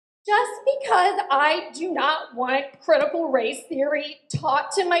Just because I do not want critical race theory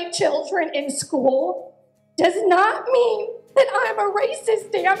taught to my children in school does not mean that I'm a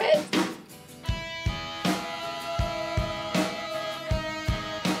racist, damn it.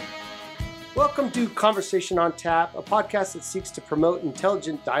 Welcome to Conversation on Tap, a podcast that seeks to promote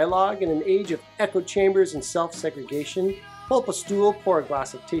intelligent dialogue in an age of echo chambers and self-segregation. Pull up a stool, pour a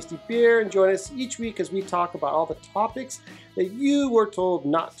glass of tasty beer, and join us each week as we talk about all the topics that you were told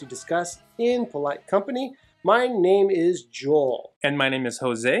not to discuss in polite company. My name is Joel. And my name is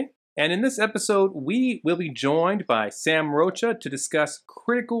Jose. And in this episode, we will be joined by Sam Rocha to discuss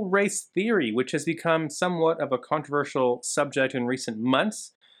critical race theory, which has become somewhat of a controversial subject in recent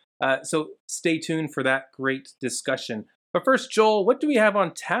months. So stay tuned for that great discussion. But first, Joel, what do we have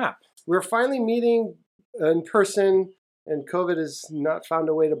on tap? We're finally meeting in person, and COVID has not found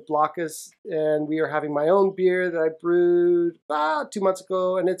a way to block us. And we are having my own beer that I brewed about 2 months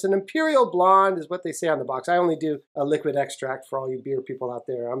ago. And it's an Imperial Blonde, is what they say on the box. I only do a liquid extract for all you beer people out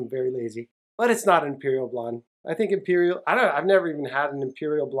there. I'm very lazy. But it's not an Imperial Blonde. I think Imperial, I've never even had an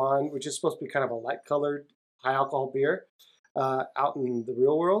Imperial Blonde, which is supposed to be kind of a light-colored, high-alcohol beer out in the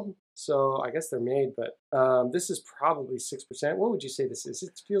real world. So I guess they're made, but this is probably 6%. What would you say this is?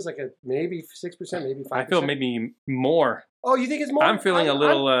 It feels like a maybe 6%, maybe 5%. I feel maybe more. Oh, you think it's more? I'm feeling a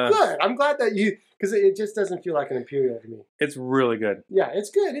little... I'm good. I'm glad that you... Because it just doesn't feel like an Imperial to me. It's really good. Yeah,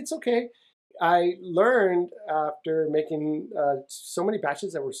 it's good. It's okay. I learned after making so many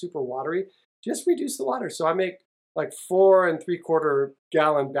batches that were super watery, just reduce the water. So I make like 4 3/4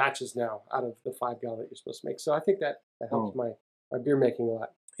 gallon batches now out of the 5 gallon that you're supposed to make. So I think that helps my beer making a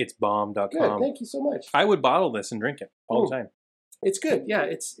lot. It's bomb.com. Good, thank you so much. I would bottle this and drink it all the time. It's good. Yeah,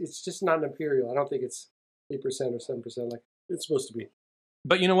 it's just not an Imperial. I don't think it's 8% or 7% like it's supposed to be.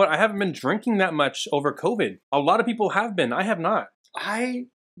 But you know what? I haven't been drinking that much over COVID. A lot of people have been. I have not. I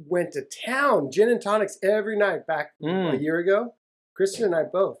went to town, gin and tonics every night back a year ago. Kristen and I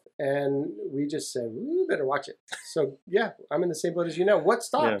both. And we just said, we better watch it. So, yeah, I'm in the same boat as you now. What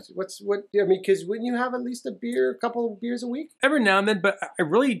stopped? Yeah. Because wouldn't you have at least a couple of beers a week? Every now and then, but I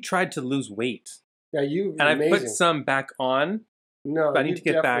really tried to lose weight. Yeah, and I put some back on. No, but I need to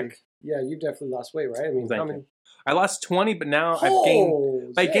get back. Yeah, you definitely lost weight, right? I mean, how many? I lost 20, but now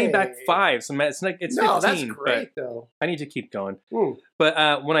I gained back 5. So it's 15. No, that's great, though. I need to keep going.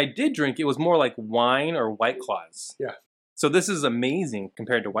 But when I did drink, it was more like wine or White Claws. Yeah. So this is amazing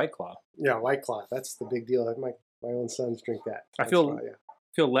compared to White Claw. Yeah, White Claw. That's the big deal. My own sons drink that. I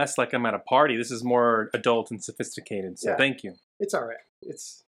feel less like I'm at a party. This is more adult and sophisticated. So thank you. It's all right.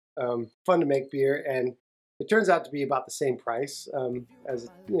 It's fun to make beer, and it turns out to be about the same price as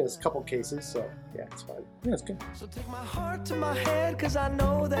it's a couple cases. So yeah, it's fine. Yeah, it's good. So take my heart to my head, 'cause I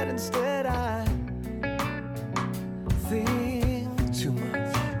know that instead I think too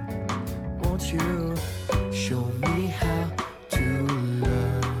much. Won't you show me how to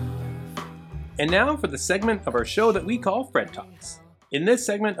love? And now for the segment of our show that we call Fred Talks. In this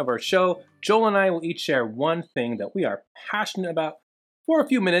segment of our show, Joel and I will each share one thing that we are passionate about for a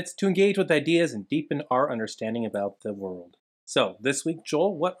few minutes to engage with ideas and deepen our understanding about the world. So this week,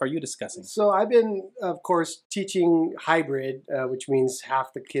 Joel, what are you discussing? So I've been, of course, teaching hybrid, which means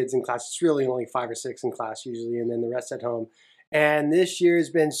half the kids in class. It's really only 5 or 6 in class usually, and then the rest at home. And this year has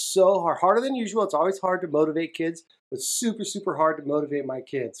been so hard, harder than usual. It's always hard to motivate kids, but super, super hard to motivate my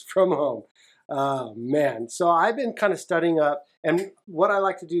kids from home. Man. So I've been kind of studying up. And what I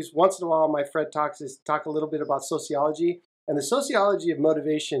like to do is once in a while, my Fred Talks is talk a little bit about sociology. And the sociology of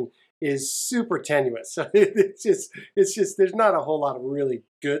motivation is super tenuous. So it's just, there's not a whole lot of really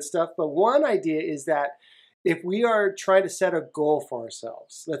good stuff. But one idea is that if we are trying to set a goal for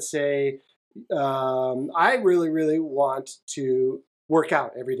ourselves, let's say, I really, really want to work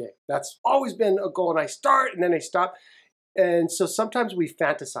out every day. That's always been a goal. And I start and then I stop. And so sometimes we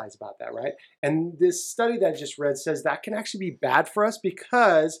fantasize about that, right? And this study that I just read says that can actually be bad for us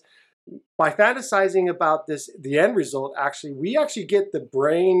because by fantasizing about the end result, we actually get the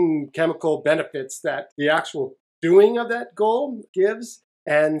brain chemical benefits that the actual doing of that goal gives.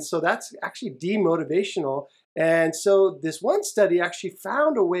 And so that's actually demotivational. And so this one study actually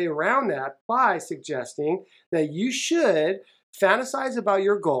found a way around that by suggesting that you should fantasize about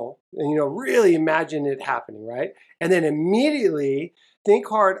your goal and, really imagine it happening, right? And then immediately think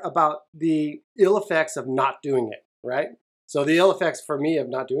hard about the ill effects of not doing it, right? So the ill effects for me of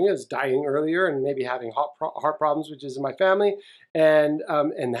not doing it is dying earlier and maybe having heart problems, which is in my family. And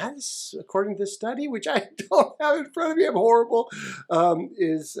that is, according to this study, which I don't have in front of me, I'm horrible,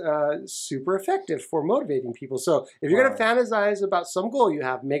 is super effective for motivating people. So if you're going to fantasize about some goal you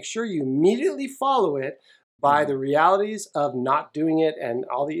have, make sure you immediately follow it by the realities of not doing it and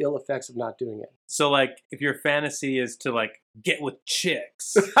all the ill effects of not doing it. So, like, if your fantasy is to, like, get with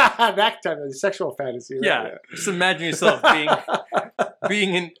chicks. That type of sexual fantasy. Right? Yeah. Just imagine yourself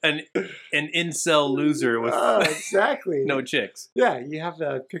being an incel loser with exactly. no chicks. Yeah, you have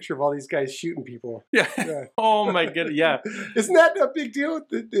a picture of all these guys shooting people. Yeah. Yeah. Oh, my goodness. Yeah. Isn't that a big deal?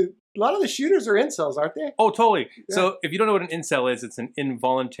 A lot of the shooters are incels, aren't they? Oh, totally. Yeah. So, if you don't know what an incel is, it's an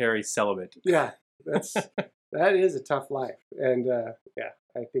involuntary celibate. Yeah, that is a tough life. And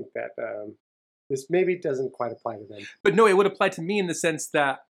I think that this maybe doesn't quite apply to them. But no, it would apply to me in the sense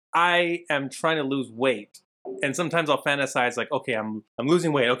that I am trying to lose weight. And sometimes I'll fantasize like, okay, I'm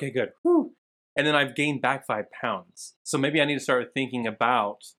losing weight. Okay, good. Whew. And then I've gained back 5 pounds. So maybe I need to start thinking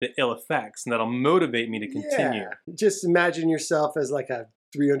about the ill effects, and that'll motivate me to continue. Yeah. Just imagine yourself as like a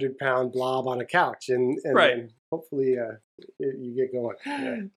 300-pound blob on a couch, and Right. then hopefully you get going.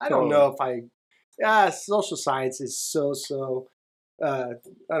 Yeah. I don't know if social science is so I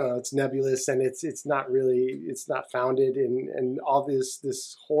don't know, it's nebulous, and it's not founded in all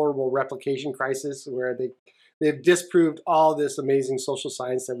this horrible replication crisis where they've disproved all this amazing social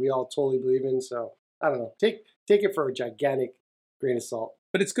science that we all totally believe in. So I don't know. Take it for a gigantic grain of salt.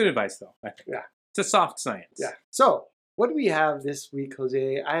 But it's good advice, though, I think. Yeah. It's a soft science. Yeah. So what do we have this week,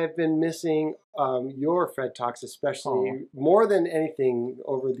 Jose? I have been missing your Fred Talks, especially more than anything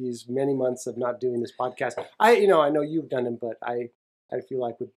over these many months of not doing this podcast. I know you've done them, but I feel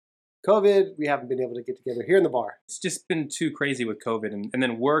like with COVID, we haven't been able to get together here in the bar. It's just been too crazy with COVID, and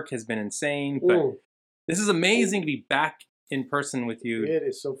then work has been insane. But this is amazing to be back in person with you. It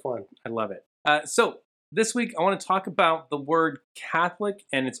is so fun. I love it. So this week, I want to talk about the word Catholic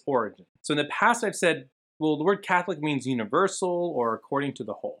and its origin. So in the past, I've said, well, the word Catholic means universal or according to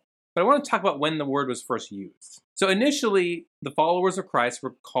the whole. But I want to talk about when the word was first used. So initially, the followers of Christ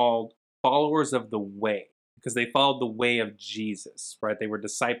were called followers of the way because they followed the way of Jesus, right? They were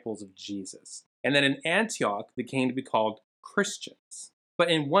disciples of Jesus. And then in Antioch, they came to be called Christians. But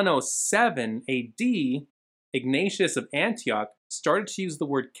in 107 AD, Ignatius of Antioch started to use the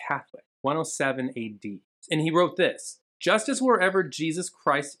word Catholic, 107 AD. And he wrote this: just as wherever Jesus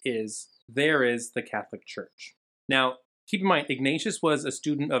Christ is, there is the Catholic Church. Now, keep in mind, Ignatius was a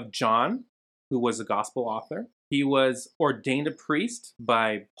student of John, who was a gospel author. He was ordained a priest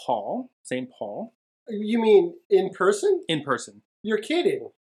by Paul, St. Paul. You mean in person? In person. You're kidding.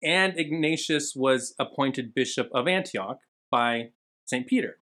 And Ignatius was appointed bishop of Antioch by St.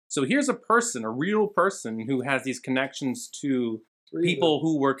 Peter. So here's a person, a real person, who has these connections to people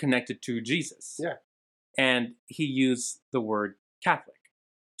who were connected to Jesus. Yeah. And he used the word Catholic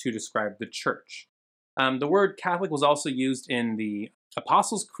to describe the church. The word Catholic was also used in the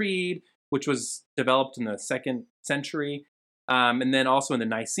Apostles' Creed, which was developed in the 2nd century, and then also in the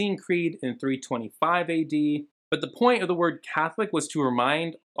Nicene Creed in 325 AD. But the point of the word Catholic was to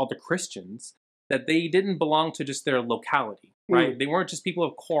remind all the Christians that they didn't belong to just their locality, right? They weren't just people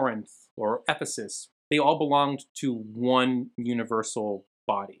of Corinth or Ephesus. They all belonged to one universal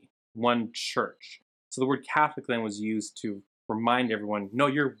body, one church. So the word Catholic then was used to remind everyone, no,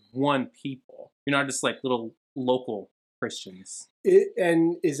 you're one people. You're not just like little local Christians.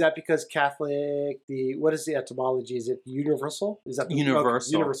 And is that because Catholic, what is the etymology? Is it universal? Is that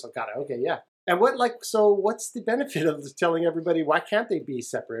universal? Okay, universal, got it. Okay, yeah. And what's the benefit of telling everybody, why can't they be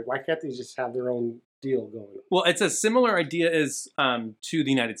separate? Why can't they just have their own deal going? Well, it's a similar idea as to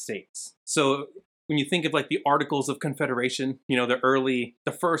the United States. So when you think of like the Articles of Confederation,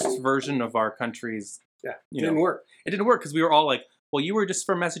 the first version of our country's, didn't work. It didn't work because we were all like, well, you were just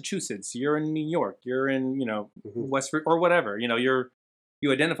from Massachusetts, you're in New York, you're in, West, or whatever,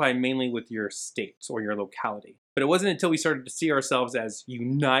 you identify mainly with your state or your locality. But it wasn't until we started to see ourselves as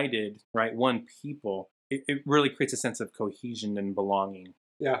united, right, one people, it really creates a sense of cohesion and belonging.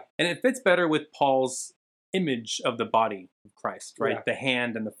 Yeah. And it fits better with Paul's image of the body of Christ, right? Yeah. The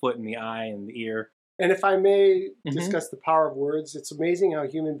hand and the foot and the eye and the ear. And if I may discuss the power of words, it's amazing how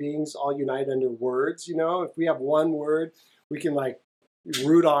human beings all unite under words. If we have one word, we can like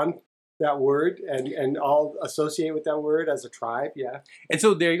root on that word and all associate with that word as a tribe. Yeah. And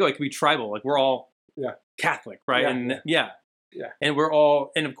so there you go. It could be tribal. Like we're all Catholic, right? Yeah. And we're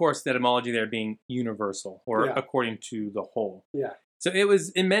all, and of course the etymology there being universal or according to the whole. Yeah. So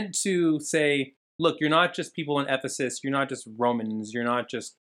it meant to say, look, you're not just people in Ephesus. You're not just Romans. You're not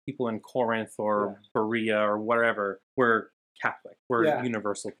just people in Corinth or Berea or whatever. We're Catholic. We're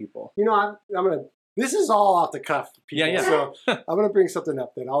universal people. I'm gonna. This is all off the cuff, people. Yeah. So I'm gonna bring something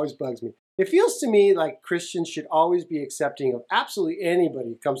up that always bugs me. It feels to me like Christians should always be accepting of absolutely anybody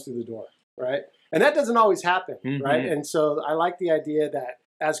who comes through the door, right? And that doesn't always happen, right? And so I like the idea that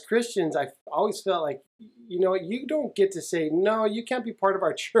as Christians, I always felt like, you don't get to say, no, you can't be part of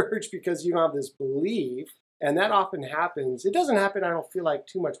our church because you don't have this belief. And that often happens. It doesn't happen, I don't feel like,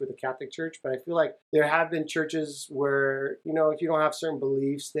 too much with the Catholic Church, but I feel like there have been churches where, if you don't have certain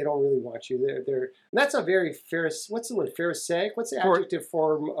beliefs, they don't really want you. And that's a very what's the word? Pharisaic? What's the adjective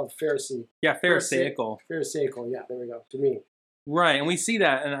form of Pharisee? Yeah, Pharisaical. Pharisaical, yeah, there we go, to me. Right, and we see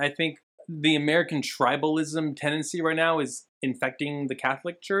that, and I think the American tribalism tendency right now is infecting the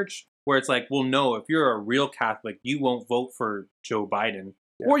Catholic Church, where it's like, well, no, if you're a real Catholic, you won't vote for Joe Biden,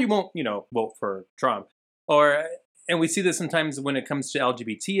 or you won't, vote for Trump. And we see this sometimes when it comes to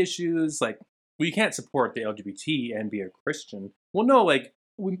LGBT issues, like, well, you can't support the LGBT and be a Christian. Well, no, like,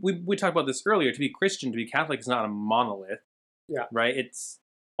 we talked about this earlier. To be Christian, to be Catholic is not a monolith. Yeah. Right? It's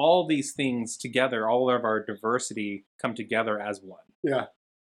all these things together, all of our diversity come together as one. Yeah.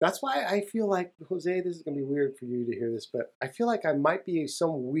 That's why I feel like, Jose, this is going to be weird for you to hear this, but I feel like I might be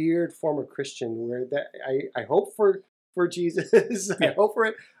some weird form of Christian where that I hope for Jesus. I hope for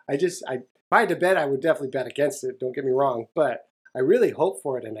it. If I had to bet, I would definitely bet against it. Don't get me wrong. But I really hope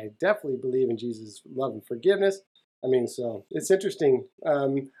for it, and I definitely believe in Jesus' love and forgiveness. I mean, so it's interesting.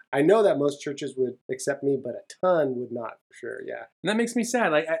 I know that most churches would accept me, but a ton would not, for sure, yeah. And that makes me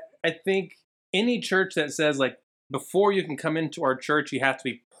sad. Like, I think any church that says, like, before you can come into our church, you have to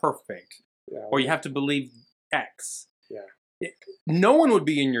be perfect. Yeah, or you have to believe X. Yeah. No one would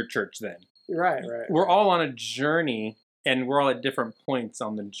be in your church then. Right. We're all on a journey, and we're all at different points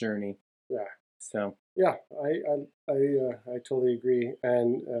on the journey. Yeah. So. Yeah, I totally agree,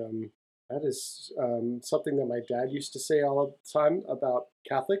 and that is something that my dad used to say all the time about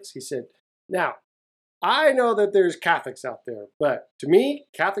Catholics. He said, "Now, I know that there's Catholics out there, but to me,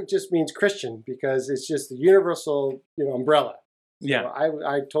 Catholic just means Christian because it's just the universal, umbrella." So yeah,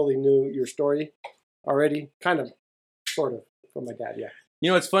 I totally knew your story already, kind of, sort of, from my dad.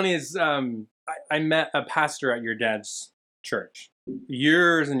 Yeah. What's funny is I met a pastor at your dad's church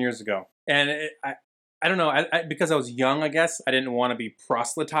years and years ago. And I don't know, because I was young, I guess, I didn't want to be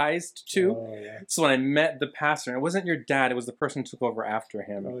proselytized to. Oh, yeah. So when I met the pastor, and it wasn't your dad, it was the person who took over after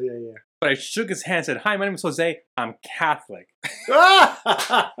him. Oh, yeah. But I shook his hand and said, "Hi, my name is Jose. I'm Catholic."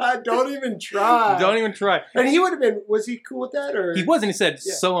 Don't even try. Don't even try. And he would have been, was he cool with that? Or? He was, and he said,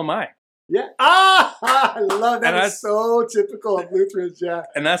 Yeah. "So am I." Yeah. I love that. And It's so typical of Lutherans, yeah.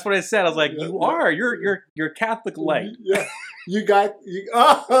 And that's what I said. I was like, Yeah, "You yeah. are. You're Catholic light." Yeah. What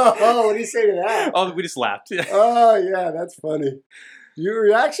do you say to that? Oh, we just laughed. Oh, yeah, that's funny.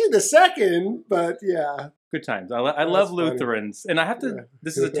 You're actually the second, but yeah. Good times. I love funny. Lutherans. And I have to, Yeah.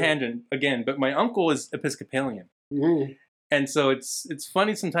 this is a tangent again, but my uncle is Episcopalian. Mhm. And so it's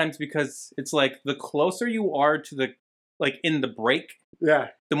funny sometimes because it's like the closer you are to the, like in the break, Yeah.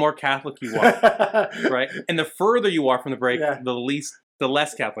 the more Catholic you are, right? And the further you are from the break, Yeah. the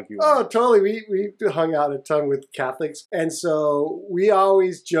less Catholic you Oh, are. totally. We hung out a ton with Catholics. And so we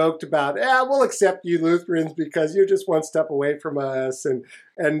always joked about, we'll accept you Lutherans because you're just one step away from us. And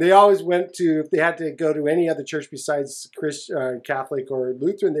they always went to, if they had to go to any other church besides Catholic or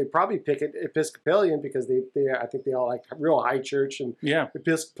Lutheran, they'd probably pick an Episcopalian because I think they all like real high church. And Yeah.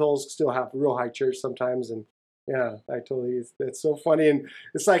 Episcopals still have real high church sometimes. And yeah, it's so funny. And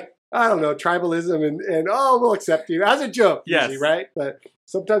it's like, I don't know, tribalism and we'll accept you as a joke, Yes. usually, right? But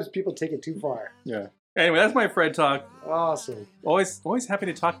sometimes people take it too far. Yeah. Anyway, that's my Fred talk. Awesome. Always happy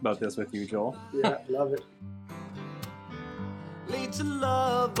to talk about this with you, Joel. Yeah, love it. Lead to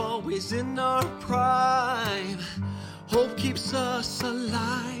love, always in our prime. Hope keeps us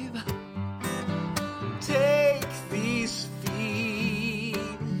alive. Take these feet,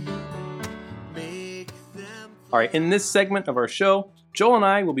 make them. All right, in this segment of our show, Joel and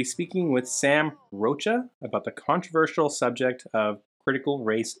I will be speaking with Sam Rocha about the controversial subject of critical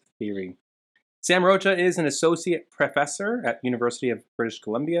race theory. Sam Rocha is an associate professor at University of British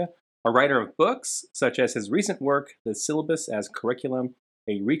Columbia, a writer of books such as his recent work, The Syllabus as Curriculum,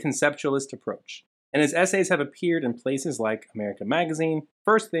 a Reconceptualist Approach, and his essays have appeared in places like America Magazine,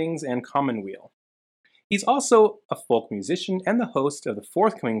 First Things, and Commonweal. He's also a folk musician and the host of the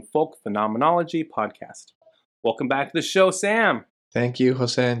forthcoming Folk Phenomenology podcast. Welcome back to the show, Sam. Thank you,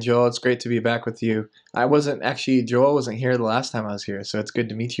 Jose and Joel. It's great to be back with you. Joel wasn't here the last time I was here, so it's good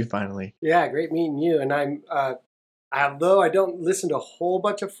to meet you finally. Yeah, great meeting you. And I'm, although I don't listen to a whole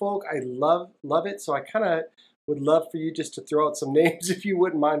bunch of folk, I love it. So I kind of would love for you just to throw out some names if you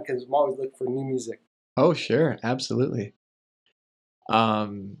wouldn't mind, because I'm always looking for new music. Oh, sure. Absolutely.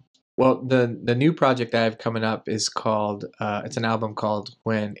 Well, the new project I have coming up is called, it's an album called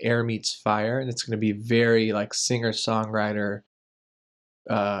When Air Meets Fire, and it's going to be very like singer-songwriter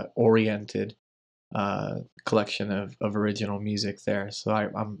oriented. collection of original music there. So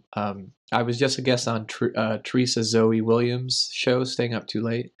I was just a guest on Teresa Zoe Williams' show, Staying Up Too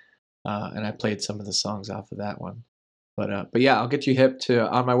Late, and I played some of the songs off of that one. But yeah, I'll get you hip to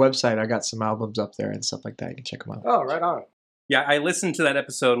on my website. I got some albums up there and stuff like that. You can check them out. Oh, right on. Yeah, I listened to that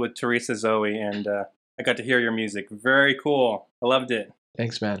episode with Teresa Zoe, and I got to hear your music. Very cool. I loved it.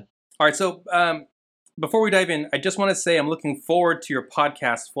 Thanks, man. All right, so before we dive in, I just want to say I'm looking forward to your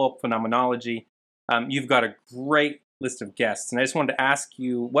podcast, Folk Phenomenology. You've got a great list of guests, and I just wanted to ask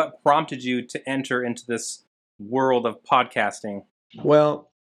you, what prompted you to enter into this world of podcasting? Well,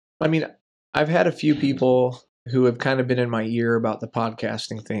 I mean, I've had a few people who have kind of been in my ear about the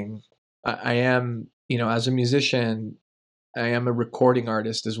podcasting thing. I am, as a musician, I am a recording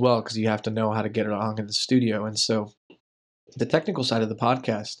artist as well, because you have to know how to get it along in the studio. And so the technical side of the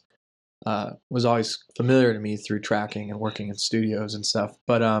podcast was always familiar to me through tracking and working in studios and stuff.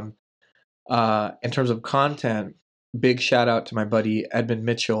 But in terms of content, big shout out to my buddy Edmund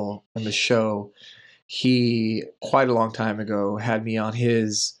Mitchell and the show. He, quite a long time ago, had me on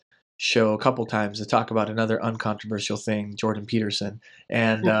his show a couple times to talk about another uncontroversial thing, Jordan Peterson.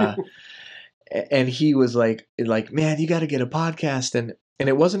 And and he was like, man, you got to get a podcast. And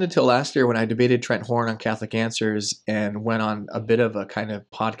it wasn't until last year when I debated Trent Horn on Catholic Answers and went on a bit of a kind of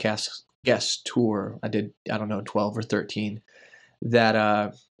podcast guest tour. I did, 12 or 13, that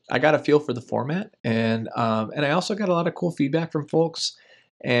I got a feel for the format. And I also got a lot of cool feedback from folks.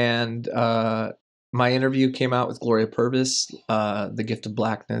 And my interview came out with Gloria Purvis, The Gift of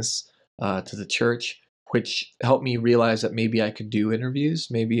Blackness, to the church, which helped me realize that maybe I could do interviews,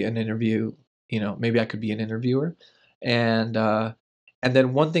 maybe an interview, maybe I could be an interviewer. And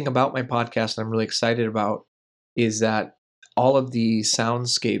then one thing about my podcast that I'm really excited about is that all of the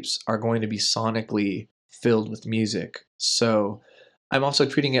soundscapes are going to be sonically filled with music. So I'm also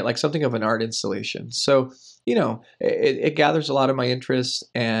treating it like something of an art installation. So, it gathers a lot of my interest.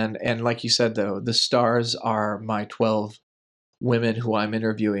 And like you said, though, the stars are my 12 women who I'm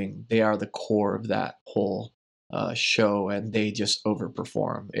interviewing. They are the core of that whole show, and they just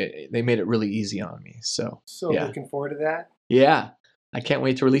overperform. They made it really easy on me. So yeah. Looking forward to that. Yeah, I can't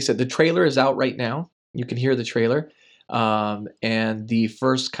wait to release it. The trailer is out right now. You can hear the trailer. And the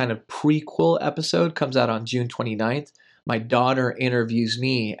first kind of prequel episode comes out on June 29th. My daughter interviews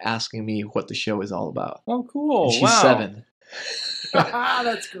me, asking me what the show is all about. Oh, cool. And she's 7.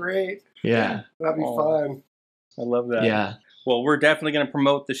 That's great. Yeah. That'd be fun. I love that. Yeah. Well, we're definitely going to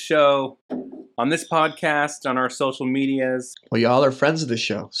promote the show on this podcast, on our social medias. Well, y'all are friends of the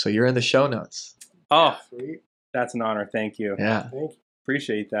show, so you're in the show notes. Oh, Sweet. that's an honor. Thank you. Yeah. Thank you.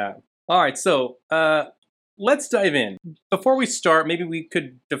 Appreciate that. All right, so let's dive in. Before we start, maybe we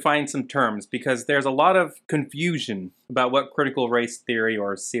could define some terms, because there's a lot of confusion about what critical race theory,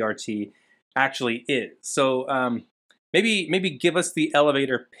 or CRT, actually is. So maybe give us the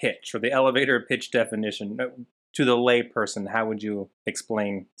elevator pitch, or the elevator pitch definition to the lay person. How would you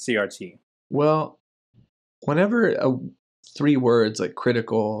explain CRT? Well, whenever 3 words like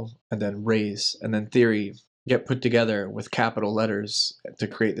critical and then race and then theory get put together with capital letters to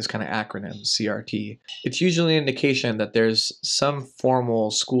create this kind of acronym, CRT, it's usually an indication that there's some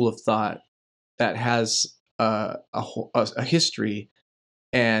formal school of thought that has a history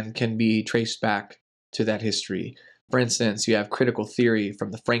and can be traced back to that history. For instance, you have critical theory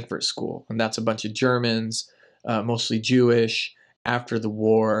from the Frankfurt School, and that's a bunch of Germans, mostly Jewish, after the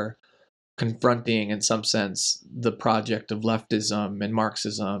war, confronting, in some sense, the project of leftism and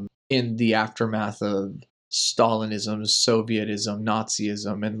Marxism in the aftermath of Stalinism, Sovietism,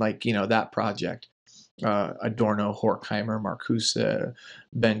 Nazism, and that project. Adorno, Horkheimer, Marcuse,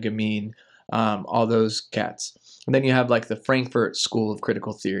 Benjamin, all those cats. And then you have the Frankfurt School of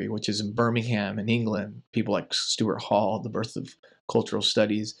Critical Theory, which is in Birmingham in England. People like Stuart Hall, The Birth of Cultural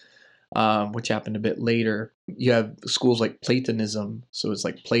Studies, which happened a bit later. You have schools like Platonism, so it's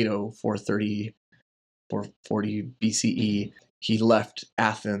like Plato, 430, 440 BCE. He left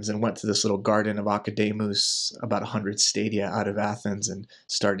Athens and went to this little garden of Academus, about 100 stadia out of Athens, and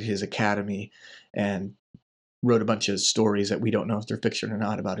started his academy and wrote a bunch of stories that we don't know if they're fiction or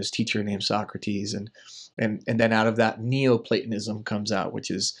not about his teacher named Socrates. And then out of that, Neoplatonism comes out,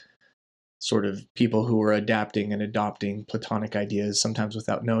 which is sort of people who are adapting and adopting Platonic ideas, sometimes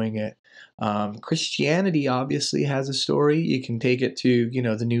without knowing it. Christianity obviously has a story. You can take it to,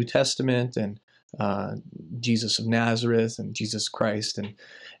 the New Testament and Jesus of Nazareth and Jesus Christ.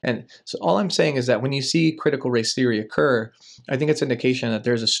 And so all I'm saying is that when you see critical race theory occur, I think it's an indication that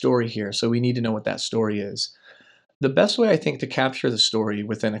there's a story here. So we need to know what that story is. The best way, I think, to capture the story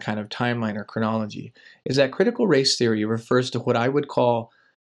within a kind of timeline or chronology is that critical race theory refers to what I would call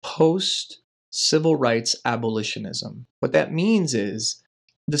post civil rights abolitionism. What that means is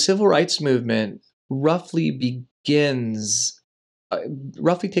the civil rights movement roughly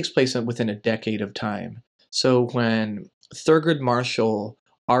takes place within a decade of time. So when Thurgood Marshall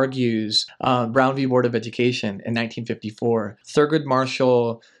argues Brown v. Board of Education in 1954, Thurgood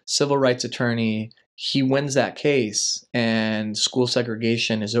Marshall, civil rights attorney, he wins that case and school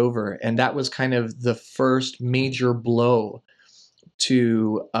segregation is over. And that was kind of the first major blow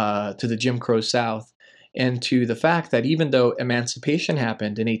to the Jim Crow South, and to the fact that even though emancipation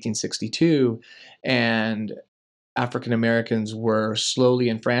happened in 1862 and African Americans were slowly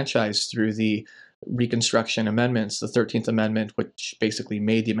enfranchised through the Reconstruction Amendments, the 13th Amendment, which basically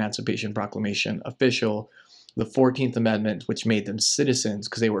made the Emancipation Proclamation official, the 14th Amendment, which made them citizens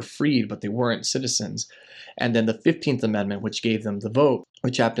because they were freed, but they weren't citizens, and then the 15th Amendment, which gave them the vote,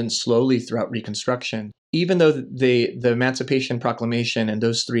 which happened slowly throughout Reconstruction. Even though the Emancipation Proclamation and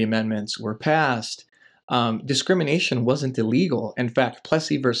those three amendments were passed, discrimination wasn't illegal. In fact,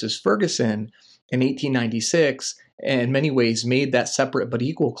 Plessy versus Ferguson in 1896 in many ways made that separate but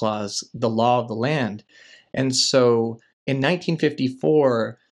equal clause the law of the land. And so in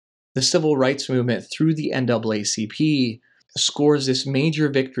 1954, the civil rights movement through the NAACP scores this major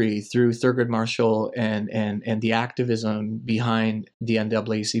victory through Thurgood Marshall and the activism behind the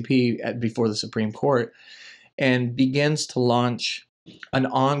NAACP before the Supreme Court, and begins to launch an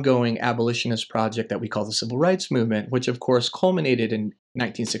ongoing abolitionist project that we call the Civil Rights Movement, which of course culminated in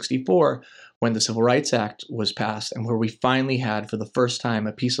 1964 when the Civil Rights Act was passed, and where we finally had for the first time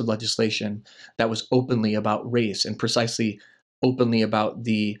a piece of legislation that was openly about race, and precisely openly about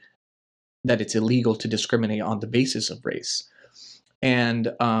that it's illegal to discriminate on the basis of race.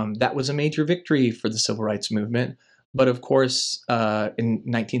 And that was a major victory for the civil rights movement. But of course, in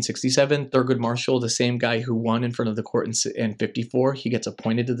 1967, Thurgood Marshall, the same guy who won in front of the court in 54, he gets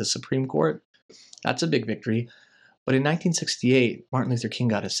appointed to the Supreme Court. That's a big victory. But in 1968, Martin Luther King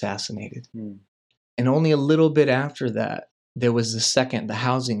got assassinated. And only a little bit after that, there was the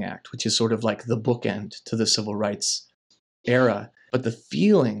Housing Act, which is sort of like the bookend to the civil rights era. But the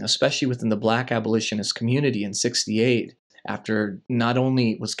feeling, especially within the Black abolitionist community in 68, after not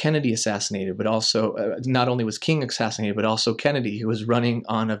only was Kennedy assassinated, but also not only was King assassinated, but also Kennedy, who was running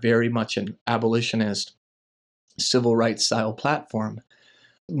on a very much an abolitionist civil rights style platform,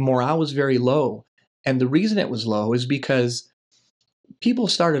 morale was very low. And the reason it was low is because people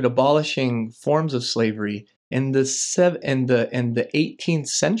started abolishing forms of slavery in the 18th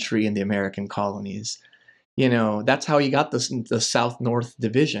century in the American colonies. You know, that's how you got the South-North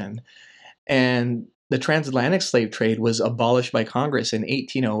division. And the transatlantic slave trade was abolished by Congress in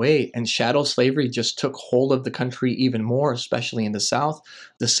 1808, and chattel slavery just took hold of the country even more, especially in the South.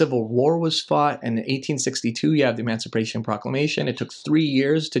 The Civil War was fought, and in 1862, you have the Emancipation Proclamation. It took 3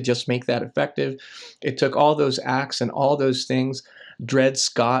 years to just make that effective. It took all those acts and all those things. Dred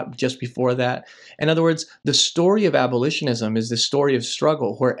Scott just before that. In other words, the story of abolitionism is the story of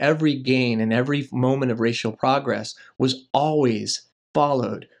struggle, where every gain and every moment of racial progress was always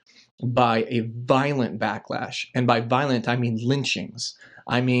followed by a violent backlash. And by violent, I mean lynchings.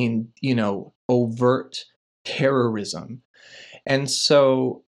 I mean, overt terrorism. And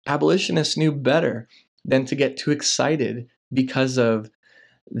so abolitionists knew better than to get too excited because of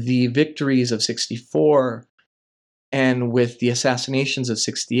the victories of 64. And with the assassinations of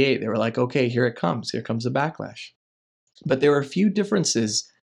 68, they were like, okay, here it comes. Here comes the backlash. But there were a few differences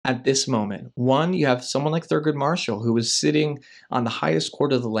at this moment. One, you have someone like Thurgood Marshall, who was sitting on the highest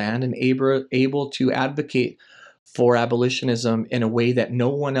court of the land and able to advocate for abolitionism in a way that no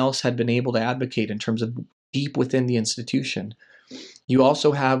one else had been able to advocate in terms of deep within the institution. You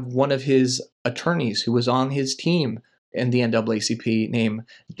also have one of his attorneys who was on his team in the NAACP named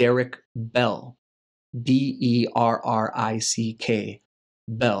Derrick Bell. Derrick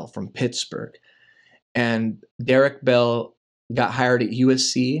Bell from Pittsburgh. And Derrick Bell got hired at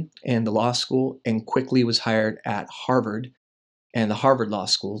USC in the law school and quickly was hired at Harvard and the Harvard Law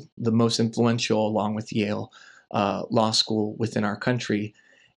School, the most influential along with Yale law school within our country.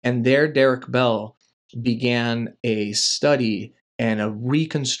 And there Derrick Bell began a study and a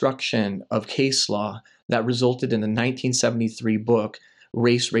reconstruction of case law that resulted in the 1973 book,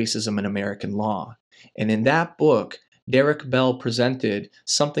 Race, Racism, and American Law. And in that book, Derrick Bell presented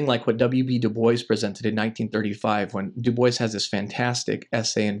something like what W.B. Du Bois presented in 1935, when Du Bois has this fantastic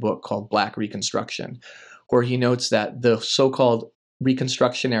essay and book called Black Reconstruction, where he notes that the so-called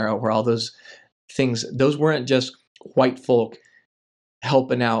Reconstruction era, where all those things, those weren't just white folk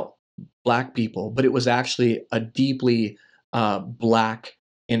helping out Black people, but it was actually a deeply Black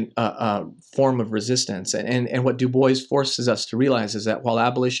form of resistance. And what Du Bois forces us to realize is that while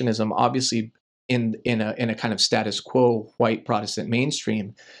abolitionism obviously in a kind of status quo white Protestant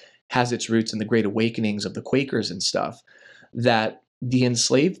mainstream has its roots in the Great Awakenings of the Quakers and stuff, that the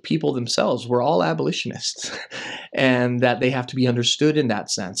enslaved people themselves were all abolitionists and that they have to be understood in that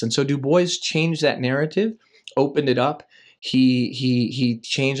sense. And so Du Bois changed that narrative, opened it up. He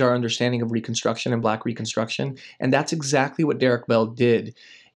changed our understanding of Reconstruction and Black Reconstruction. And that's exactly what Derek Bell did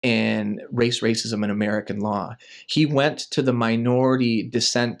in Race, Racism, and American Law. He went to the minority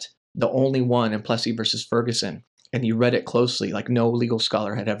dissent, the only one in Plessy versus Ferguson, and he read it closely like no legal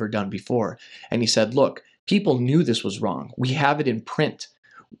scholar had ever done before. And he said, look, people knew this was wrong. We have it in print.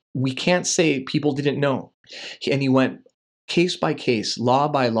 We can't say people didn't know. And he went case by case, law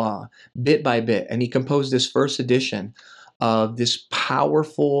by law, bit by bit, and he composed this first edition of this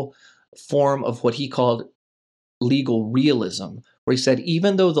powerful form of what he called legal realism, where he said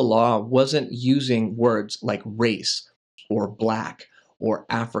even though the law wasn't using words like race or black or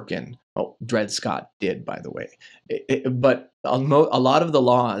African, oh, Dred Scott did, by the way, but a lot of the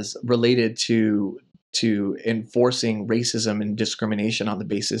laws related to enforcing racism and discrimination on the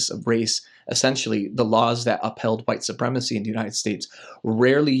basis of race, essentially the laws that upheld white supremacy in the United States,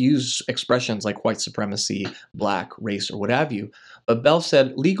 rarely use expressions like white supremacy, black, race, or what have you. But Bell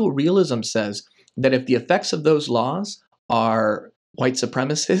said legal realism says that if the effects of those laws are white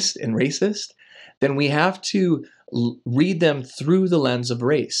supremacist and racist, then we have to read them through the lens of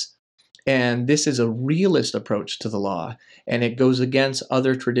race. And this is a realist approach to the law, and it goes against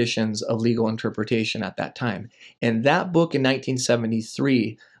other traditions of legal interpretation at that time. And that book in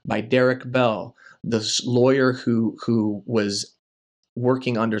 1973 by Derek Bell, the lawyer who was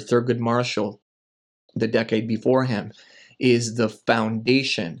working under Thurgood Marshall the decade before him, is the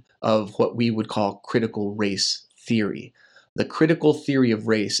foundation of what we would call critical race theory. The critical theory of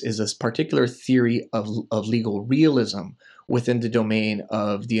race is this particular theory of legal realism within the domain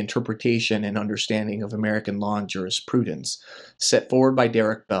of the interpretation and understanding of American law and jurisprudence, set forward by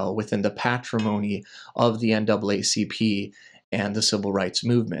Derek Bell within the patrimony of the NAACP and the civil rights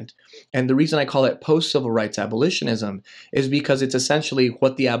movement. And the reason I call it post-civil rights abolitionism is because it's essentially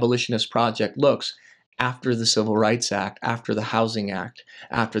what the abolitionist project looks after the Civil Rights Act, after the Housing Act,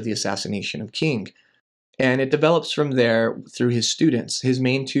 after the assassination of King. And it develops from there through his students. His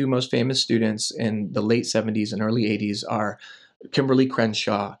main two most famous students in the late 70s and early 80s are Kimberly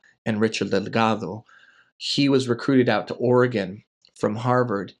Crenshaw and Richard Delgado. He was recruited out to Oregon from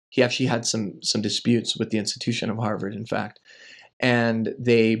Harvard. He actually had some disputes with the institution of Harvard, in fact. And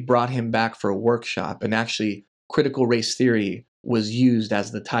they brought him back for a workshop. And actually, critical race theory was used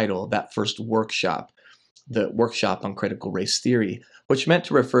as the title of that first workshop, the workshop on critical race theory, which meant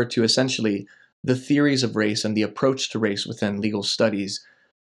to refer to essentially the theories of race and the approach to race within legal studies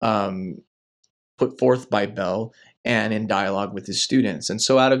put forth by Bell and in dialogue with his students. And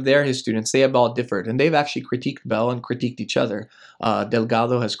so out of there, his students, they have all differed. And they've actually critiqued Bell and critiqued each other.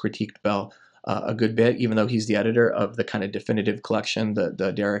 Delgado has critiqued Bell a good bit, even though he's the editor of the kind of definitive collection,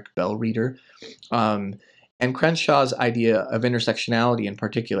 the Derek Bell Reader. And Crenshaw's idea of intersectionality in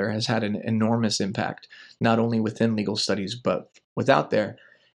particular has had an enormous impact, not only within legal studies, but without there.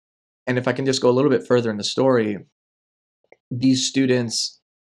 And if I can just go a little bit further in the story, these students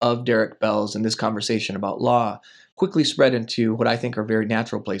of Derek Bell's and this conversation about law quickly spread into what I think are very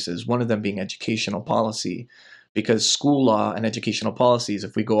natural places, one of them being educational policy, because school law and educational policies,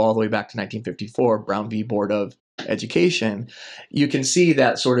 if we go all the way back to 1954, Brown v. Board of Education, you can see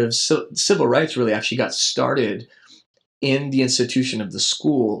that sort of civil rights really actually got started in the institution of the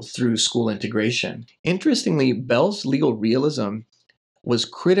school through school integration. Interestingly, Bell's legal realism was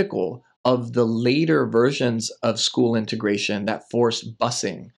critical of the later versions of school integration that forced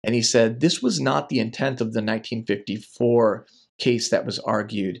busing. And he said this was not the intent of the 1954 case that was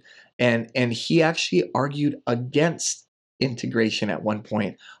argued. And he actually argued against integration at one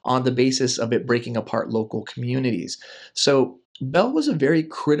point on the basis of it breaking apart local communities. So Bell was a very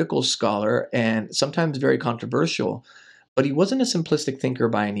critical scholar and sometimes very controversial, but he wasn't a simplistic thinker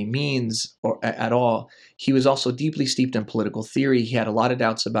by any means or at all. He was also deeply steeped in political theory. He had a lot of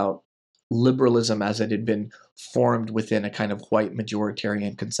doubts about liberalism as it had been formed within a kind of white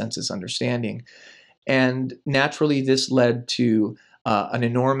majoritarian consensus understanding. And naturally, this led to an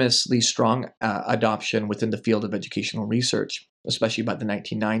enormously strong adoption within the field of educational research, especially by the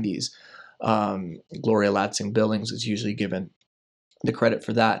 1990s. Gloria Ladson-Billings is usually given the credit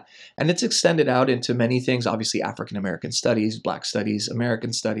for that. And it's extended out into many things, obviously African American studies, Black studies,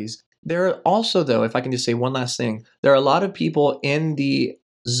 American studies. There are also, though, if I can just say one last thing, there are a lot of people in the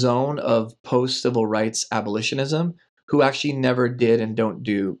zone of post-civil rights abolitionism who actually never did and don't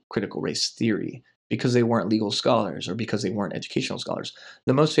do critical race theory, because they weren't legal scholars or because they weren't educational scholars.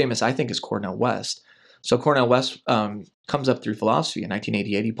 The most famous, I think, is Cornel West. So Cornel West comes up through philosophy. In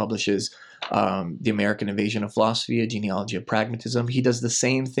 1988, he publishes The American Invasion of Philosophy, A Genealogy of Pragmatism. He does the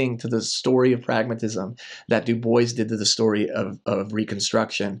same thing to the story of pragmatism that Du Bois did to the story of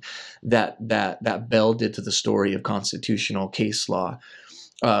Reconstruction, that Bell did to the story of constitutional case law.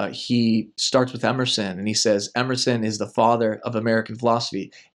 He starts with Emerson, and he says Emerson is the father of American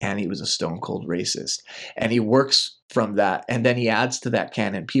philosophy, and he was a stone cold racist. And he works from that, and then he adds to that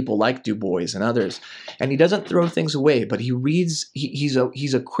canon people like Du Bois and others. And he doesn't throw things away, but he reads. He's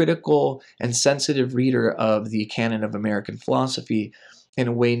a critical and sensitive reader of the canon of American philosophy in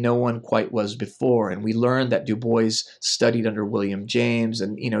a way no one quite was before. And we learned that Du Bois studied under William James,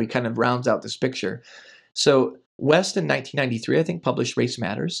 and he kind of rounds out this picture. So West in 1993, I think, published Race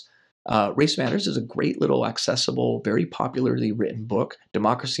Matters. Race Matters is a great little accessible, very popularly written book.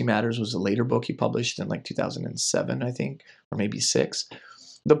 Democracy Matters was a later book he published in like 2007, I think, or maybe 6.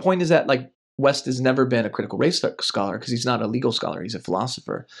 The point is that like West has never been a critical race scholar because he's not a legal scholar, he's a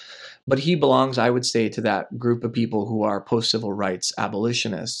philosopher. But he belongs, I would say, to that group of people who are post-civil rights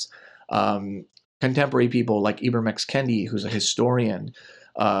abolitionists. Contemporary people like Ibram X. Kendi, who's a historian,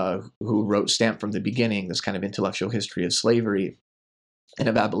 who wrote Stamped from the Beginning, this kind of intellectual history of slavery and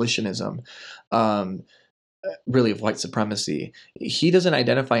of abolitionism, really of white supremacy. He doesn't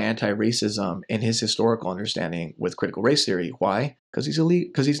identify anti-racism in his historical understanding with critical race theory. Why? Because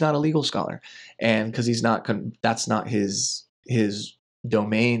he's not a legal scholar, and because that's not his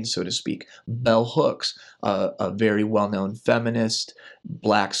domain, so to speak. Bell Hooks, a very well-known feminist,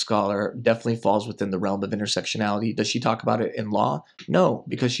 Black scholar, definitely falls within the realm of intersectionality. Does she talk about it in law? No,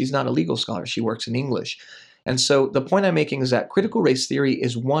 because she's not a legal scholar. She works in English. And so the point I'm making is that critical race theory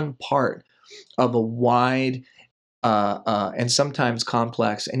is one part of a wide and sometimes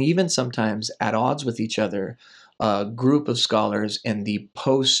complex and even sometimes at odds with each other group of scholars in the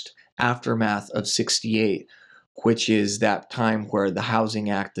post-aftermath of 68, which is that time where the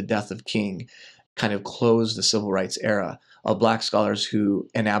Housing Act, the death of King, kind of closed the civil rights era of Black scholars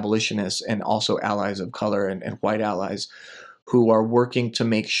and abolitionists and also allies of color and white allies who are working to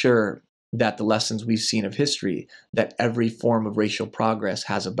make sure that the lessons we've seen of history, that every form of racial progress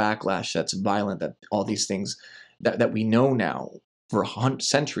has a backlash that's violent, that all these things that we know now for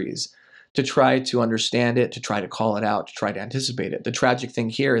centuries, to try to understand it, to try to call it out, to try to anticipate it. The tragic thing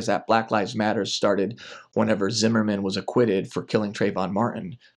here is that Black Lives Matter started whenever Zimmerman was acquitted for killing Trayvon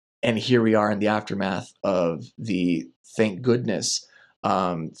Martin. And here we are in the aftermath of the, thank goodness,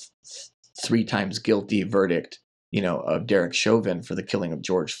 3 times guilty verdict, of Derek Chauvin for the killing of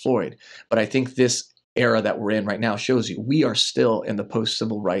George Floyd. But I think this era that we're in right now shows you we are still in the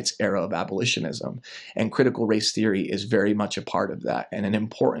post-civil rights era of abolitionism, and critical race theory is very much a part of that and an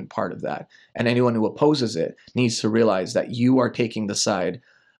important part of that. And anyone who opposes it needs to realize that you are taking the side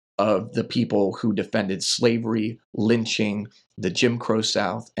of the people who defended slavery, lynching, the Jim Crow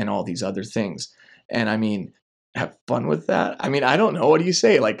South, and all these other things. And I mean, have fun with that. I mean, I don't know. What do you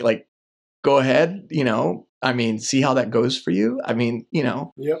say? Like, go ahead, I mean, see how that goes for you. I mean,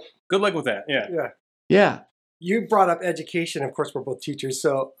 Yep. Good luck with that. Yeah. Yeah. You brought up education. Of course, we're both teachers,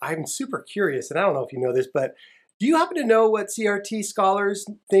 so I'm super curious, and I don't know if you know this, but do you happen to know what CRT scholars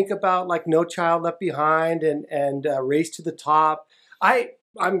think about like No Child Left Behind and Race to the Top?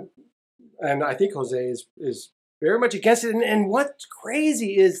 And I think Jose is very much against it. And what's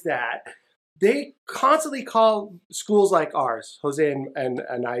crazy is that they constantly call schools like ours. Jose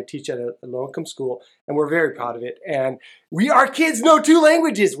and I teach at a low-income school, and we're very proud of it. And our kids know 2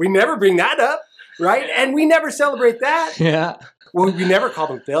 languages. We never bring that up, right? And we never celebrate that. Yeah. Well, we never call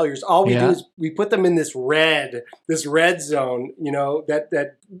them failures. All we do is we put them in this red zone,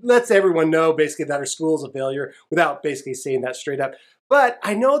 that lets everyone know basically that our school is a failure without basically saying that straight up. But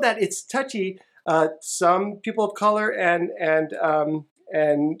I know that it's touchy. Some people of color and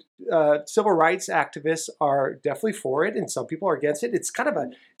civil rights activists are definitely for it, and some people are against it. It's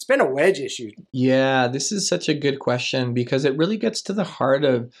been a wedge issue. Yeah, this is such a good question because it really gets to the heart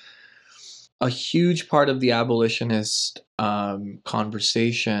of a huge part of the abolitionist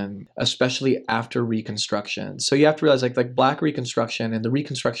conversation, especially after Reconstruction. So you have to realize, like Black Reconstruction and the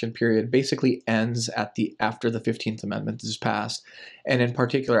Reconstruction period basically ends after the 15th Amendment is passed, and in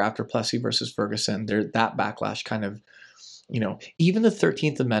particular after Plessy versus Ferguson. That backlash kind of, even the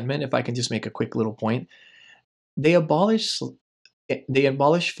 13th Amendment. If I can just make a quick little point, they abolish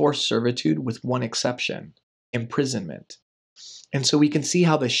forced servitude with one exception: imprisonment. And so we can see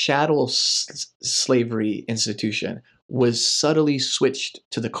how the chattel slavery institution was subtly switched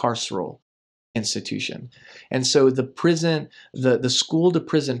to the carceral institution. And so the school to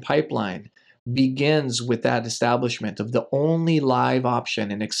prison pipeline begins with that establishment of the only live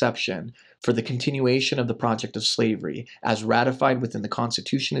option and exception for the continuation of the project of slavery as ratified within the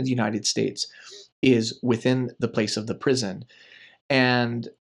Constitution of the United States is within the place of the prison. And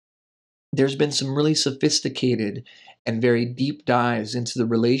there's been some really sophisticated and very deep dives into the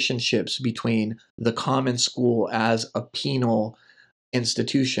relationships between the common school as a penal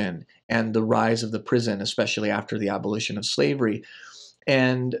institution and the rise of the prison, especially after the abolition of slavery.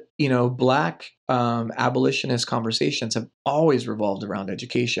 And, Black abolitionist conversations have always revolved around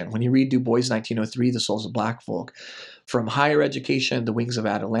education. When you read Du Bois' 1903, The Souls of Black Folk, from higher education, The Wings of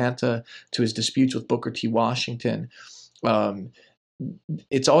Atalanta, to his disputes with Booker T. Washington,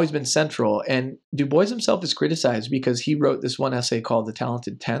 it's always been central. And Du Bois himself is criticized because he wrote this one essay called The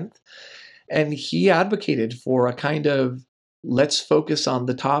Talented Tenth, and he advocated for a kind of, let's focus on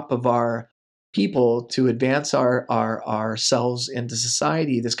the top of our people to advance ourselves into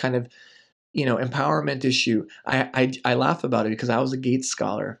society, this kind of empowerment issue. I laugh about it because I was a Gates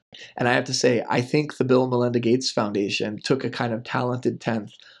scholar, and I have to say I think the Bill and Melinda Gates Foundation took a kind of talented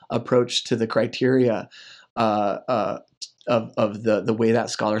 10th approach to the criteria of the way that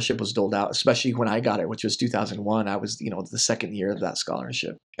scholarship was doled out, especially when I got it, which was 2001. I was the second year of that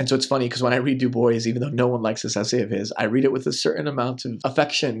scholarship. And so it's funny because when I read Du Bois, even though no one likes this essay of his, I read it with a certain amount of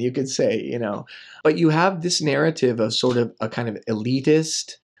affection, you could say, But you have this narrative of sort of a kind of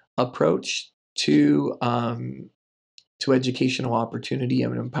elitist approach to educational opportunity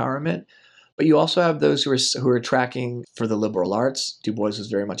and empowerment. But you also have those who are tracking for the liberal arts. Du Bois was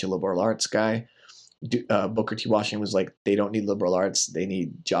very much a liberal arts guy. Booker T. Washington was like, they don't need liberal arts, they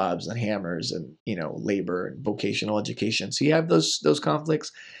need jobs and hammers and labor and vocational education. So you have those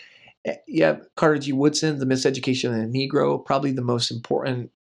conflicts. You have Carter G. Woodson, The Miseducation of the Negro, probably the most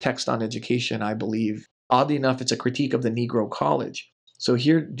important text on education, I believe. Oddly enough, it's a critique of the Negro College. So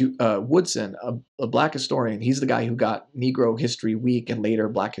here, Woodson, a Black historian, he's the guy who got Negro History Week and later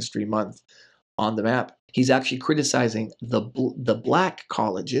Black History Month on the map. He's actually criticizing the Black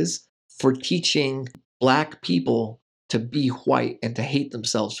colleges for teaching Black people to be white and to hate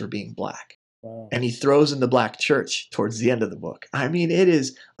themselves for being Black. Wow. And he throws in the Black church towards the end of the book. I mean, it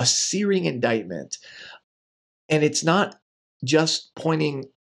is a searing indictment. And it's not just pointing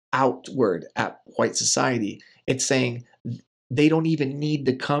outward at white society. It's saying they don't even need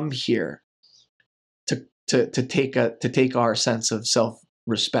to come here to take our sense of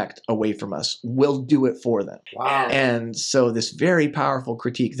self-respect away from us. We'll do it for them. Wow. And so this very powerful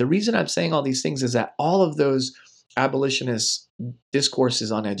critique. The reason I'm saying all these things is that all of those abolitionist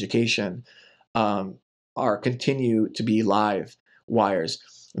discourses on education continue to be live wires.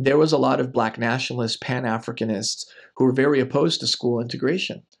 There was a lot of Black nationalists, Pan-Africanists who were very opposed to school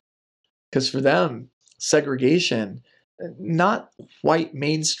integration. Because for them, segregation, not white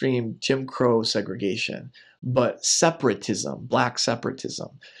mainstream Jim Crow segregation, but separatism, Black separatism,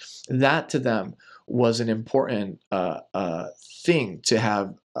 that to them was an important thing to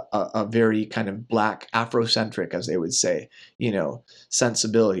have a very kind of Black Afrocentric, as they would say,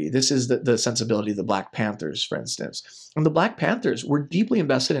 sensibility. This is the sensibility of the Black Panthers, for instance. And the Black Panthers were deeply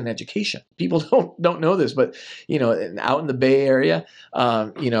invested in education. People don't know this, but out in the Bay Area,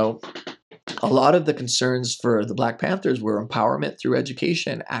 a lot of the concerns for the Black Panthers were empowerment through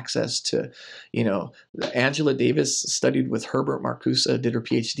education, access to, Angela Davis studied with Herbert Marcuse, did her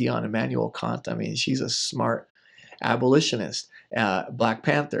PhD on Immanuel Kant. I mean, she's a smart abolitionist, Black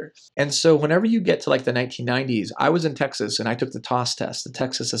Panther. And so whenever you get to like the 1990s, I was in Texas and I took the TAS test, the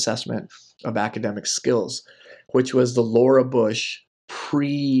Texas Assessment of Academic Skills, which was the Laura Bush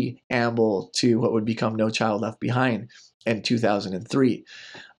preamble to what would become No Child Left Behind in 2003.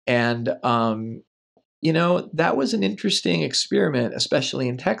 And, that was an interesting experiment, especially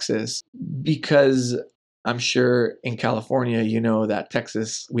in Texas, because I'm sure in California, that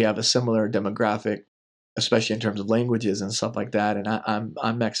Texas, we have a similar demographic, especially in terms of languages and stuff like that. And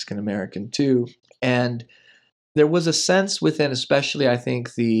I'm Mexican American too. And there was a sense within, especially I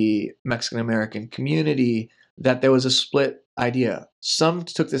think the Mexican American community, that there was a split idea. Some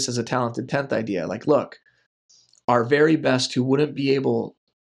took this as a talented 10th idea. Like, look, our very best who wouldn't be able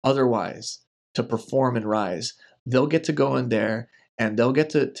otherwise to perform and rise, they'll get to go in there and they'll get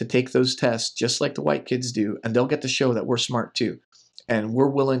to take those tests just like the white kids do, and they'll get to show that we're smart too, and we're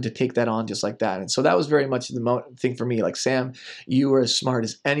willing to take that on just like that. And so that was very much the thing for me, like, Sam, you are as smart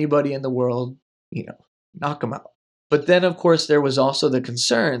as anybody in the world, knock them out. But then of course there was also the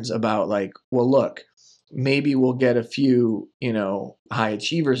concerns about, like, well, look, maybe we'll get a few high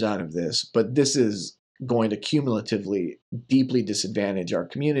achievers out of this, but this is going to cumulatively deeply disadvantage our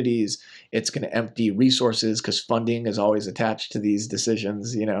communities. It's going to empty resources because funding is always attached to these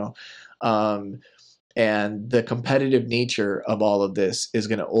decisions, and the competitive nature of all of this is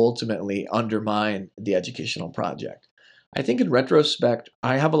going to ultimately undermine the educational project. I think in retrospect,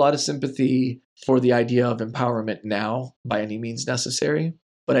 I have a lot of sympathy for the idea of empowerment now by any means necessary.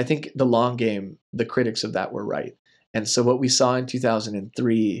 But I think the long game, the critics of that were right. And so what we saw in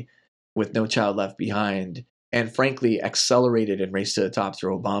 2003 with No Child Left Behind, and frankly accelerated in Race to the Top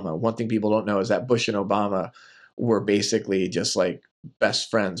through Obama. One thing people don't know is that Bush and Obama were basically just like best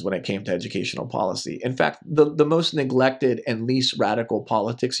friends when it came to educational policy. In fact, the most neglected and least radical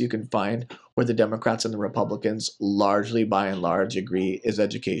politics you can find, where the Democrats and the Republicans largely by and large agree, is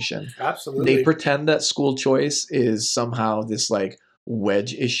education. Absolutely. They pretend that school choice is somehow this like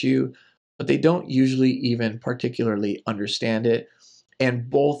wedge issue, but they don't usually even particularly understand it. And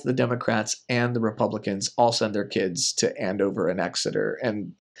both the Democrats and the Republicans all send their kids to Andover and Exeter,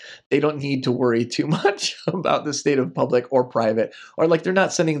 and they don't need to worry too much about the state of public or private, or like they're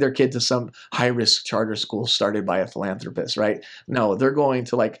not sending their kid to some high-risk charter school started by a philanthropist, right? No, they're going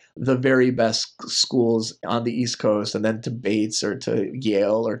to like the very best schools on the East Coast, and then to Bates or to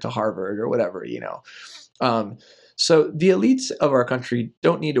Yale or to Harvard or whatever, So the elites of our country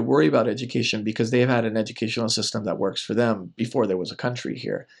don't need to worry about education because they've had an educational system that works for them before there was a country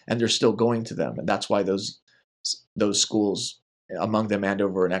here, and they're still going to them, and that's why those schools, among them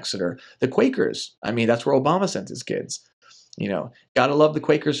Andover and Exeter, the Quakers. I mean, that's where Obama sent his kids. Gotta love the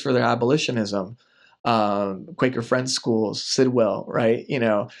Quakers for their abolitionism. Quaker Friends schools, Sidwell, right?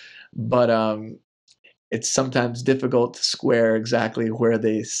 But it's sometimes difficult to square exactly where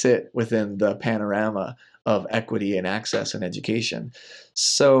they sit within the panorama of equity and access and education.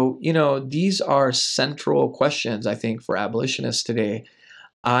 So, these are central questions, I think, for abolitionists today.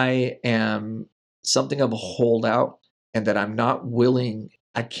 I am something of a holdout, and that I'm not willing,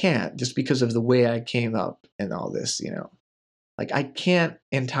 I can't, just because of the way I came up and all this, Like, I can't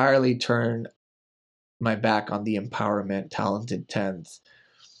entirely turn my back on the empowerment, talented 10th,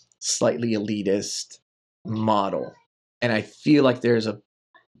 slightly elitist model. And I feel like there's a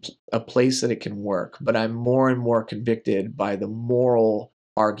place that it can work, but I'm more and more convicted by the moral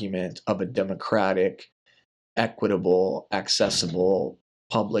argument of a democratic, equitable, accessible,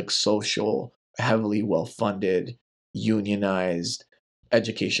 public, social, heavily well-funded, unionized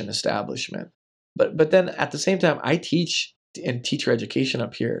education establishment. But then at the same time, I teach in teacher education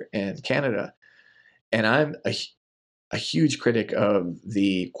up here in Canada, and I'm a huge critic of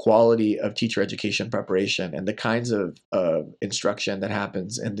the quality of teacher education preparation and the kinds of instruction that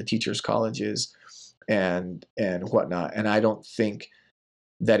happens in the teachers' colleges and whatnot. And I don't think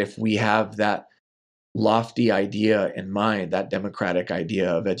that if we have that lofty idea in mind, that democratic idea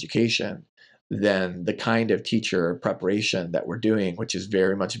of education, then the kind of teacher preparation that we're doing, which is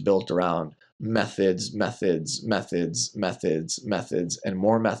very much built around methods, and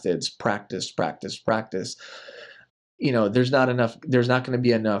more methods, practice, there's not going to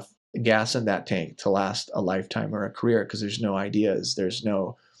be enough gas in that tank to last a lifetime or a career, because there's no ideas, there's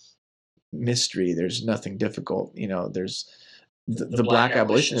no mystery, there's nothing difficult. There's the Black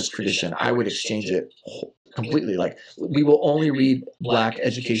abolitionist tradition. I would exchange it completely. Like, we will only read Black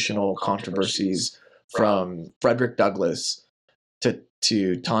educational controversies from Frederick Douglass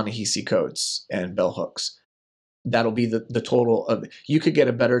to Ta-Nehisi Coates and bell hooks. That'll be the total of. You could get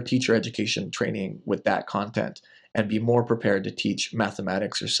a better teacher education training with that content and be more prepared to teach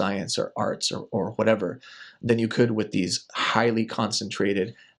mathematics or science or arts or whatever than you could with these highly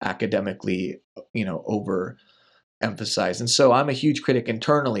concentrated, academically, overemphasized. And so I'm a huge critic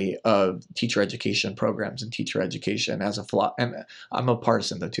internally of teacher education programs and teacher education and I'm a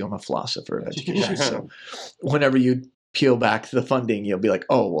partisan though too. I'm a philosopher of education. So whenever you peel back the funding, you'll be like,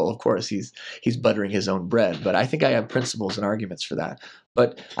 oh, well, of course he's buttering his own bread. But I think I have principles and arguments for that.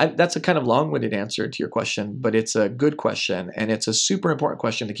 But that's a kind of long-winded answer to your question, but it's a good question, and it's a super important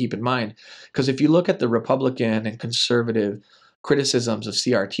question to keep in mind, because if you look at the Republican and conservative criticisms of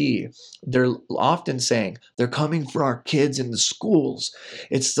CRT, they're often saying they're coming for our kids in the schools.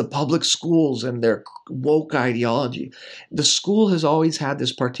 It's the public schools and their woke ideology. The school has always had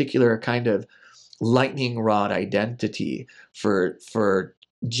this particular kind of lightning rod identity for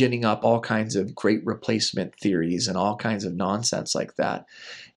ginning up all kinds of great replacement theories and all kinds of nonsense like that.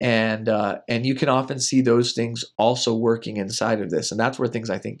 And you can often see those things also working inside of this. And that's where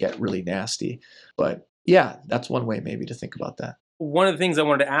things, I think, get really nasty. But yeah, that's one way maybe to think about that. one of the things I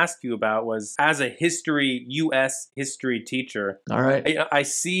wanted to ask you about was, as a U.S. history teacher, All right. I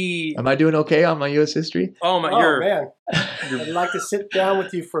see. Am I doing okay on my U.S. history? Oh my, Oh man, I'd like to sit down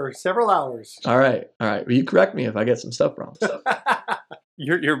with you for several hours. All right. Well, you correct me if I get some stuff wrong.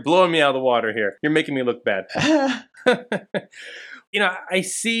 you're blowing me out of the water here. You're making me look bad. I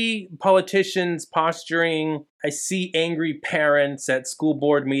see politicians posturing. I see angry parents at school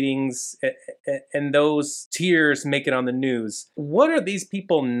board meetings, and those tears make it on the news. What are these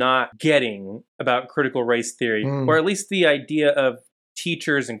people not getting about critical race theory, or at least the idea of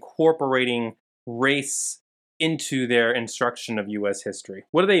teachers incorporating race into their instruction of U.S. history?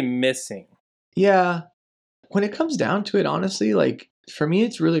 What are they missing? Yeah. When it comes down to it, honestly, like for me,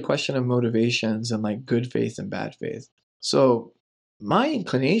 it's really a question of motivations and like good faith and bad faith. So my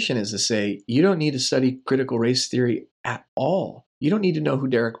inclination is to say, you don't need to study critical race theory at all. You don't need to know who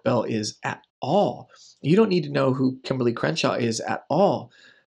Derek Bell is at all. You don't need to know who Kimberly Crenshaw is at all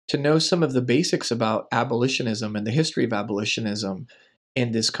to know some of the basics about abolitionism and the history of abolitionism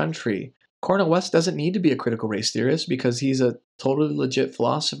in this country. Cornel West doesn't need to be a critical race theorist because he's a totally legit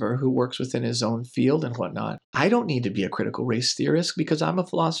philosopher who works within his own field and whatnot. I don't need to be a critical race theorist because I'm a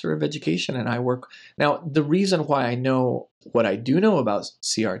philosopher of education and I work. Now, the reason why I know what I do know about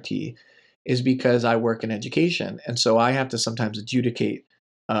CRT is because I work in education. And so I have to sometimes adjudicate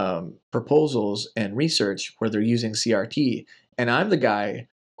proposals and research where they're using CRT. And I'm the guy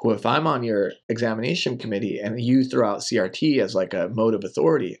who, if I'm on your examination committee and you throw out CRT as like a mode of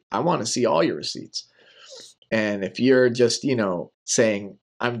authority, I want to see all your receipts. And if you're just, saying,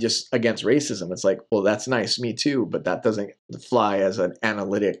 I'm just against racism, it's like, well, that's nice, me too, but that doesn't fly as an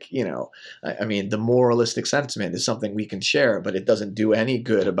analytic, I mean, the moralistic sentiment is something we can share, but it doesn't do any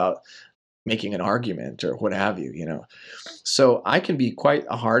good about making an argument or what have you, So I can be quite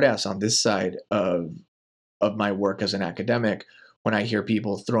a hard ass on this side of my work as an academic when I hear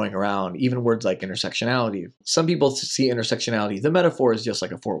people throwing around even words like intersectionality. Some people see intersectionality, the metaphor is just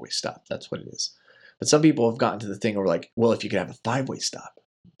like a four-way stop. That's what it is. But some people have gotten to the thing where like, well, if you could have a five-way stop,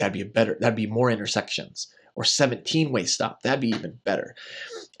 that'd be more intersections. Or 17-way stop, that'd be even better.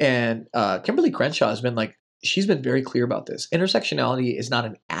 And Kimberly Crenshaw has been like, she's been very clear about this. Intersectionality is not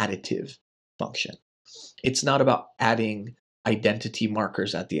an additive function. It's not about adding identity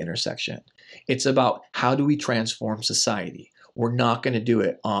markers at the intersection. It's about how do we transform society. We're not going to do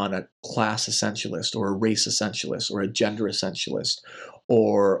it on a class essentialist or a race essentialist or a gender essentialist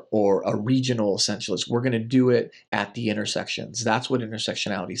or a regional essentialist. We're going to do it at the intersections. That's what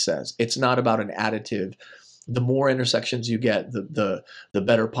intersectionality says. It's not about an additive. The more intersections you get, the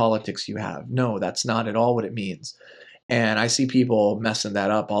better politics you have. No, that's not at all what it means. And I see people messing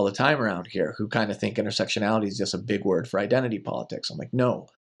that up all the time around here who kind of think intersectionality is just a big word for identity politics. I'm like, no,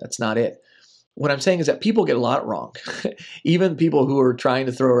 that's not it. What I'm saying is that people get a lot wrong. Even people who are trying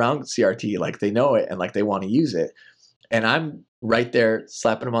to throw around CRT like they know it and like they want to use it. And I'm right there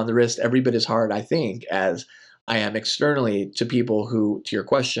slapping them on the wrist every bit as hard, I think, as I am externally to people who, to your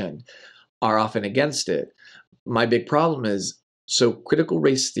question, are often against it. My big problem is, so critical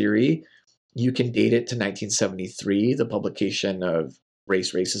race theory, you can date it to 1973, the publication of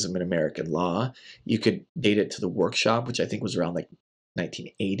Race, Racism, and American Law. You could date it to the workshop, which I think was around like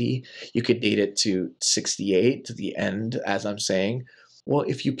 1980. You could date it to 68, to the end, as I'm saying. Well,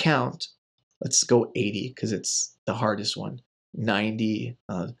 if you count, let's go 80 because it's the hardest one. 90.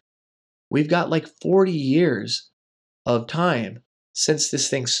 We've got like 40 years of time since this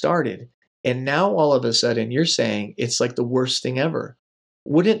thing started. And now all of a sudden you're saying it's like the worst thing ever.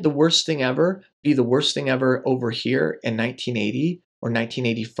 Wouldn't the worst thing ever be the worst thing ever over here in 1980 or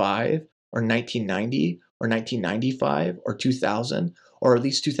 1985 or 1990 or 1995 or 2000 or at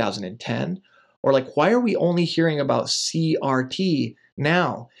least 2010? Or like, why are we only hearing about CRT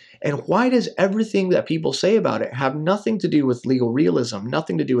now? And why does everything that people say about it have nothing to do with legal realism,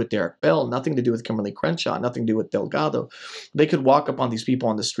 nothing to do with Derek Bell, nothing to do with Kimberly Crenshaw, nothing to do with Delgado? They could walk up on these people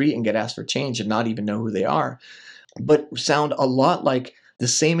on the street and get asked for change and not even know who they are, but sound a lot like the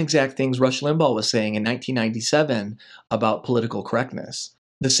same exact things Rush Limbaugh was saying in 1997 about political correctness.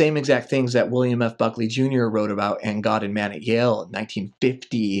 The same exact things that William F. Buckley Jr. wrote about and God and Man at Yale in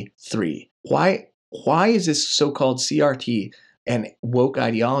 1953. Why is this so-called CRT and woke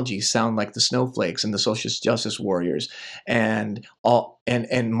ideology sound like the snowflakes and the social justice warriors and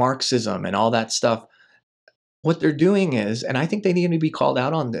Marxism and all that stuff? What they're doing is, and I think they need to be called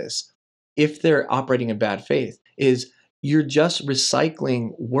out on this, if they're operating in bad faith, is you're just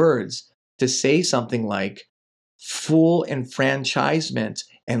recycling words to say something like full enfranchisement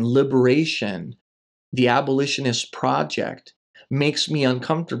and liberation, the abolitionist project, makes me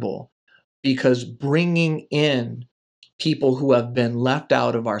uncomfortable because bringing in people who have been left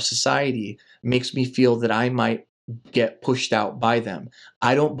out of our society makes me feel that I might get pushed out by them.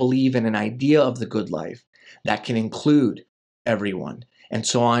 I don't believe in an idea of the good life that can include everyone. And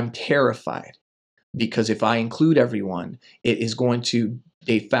so I'm terrified, because if I include everyone, it is going to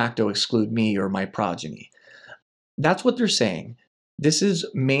de facto exclude me or my progeny. That's what they're saying. This is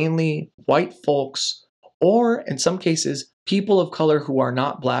mainly white folks, or in some cases, people of color who are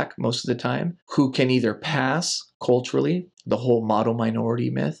not black most of the time, who can either pass culturally, the whole model minority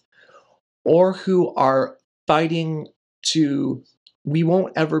myth, or who are fighting to, we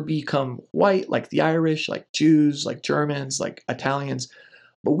won't ever become white like the Irish, like Jews, like Germans, like Italians,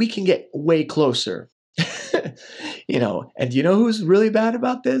 but we can get way closer. And you know who's really bad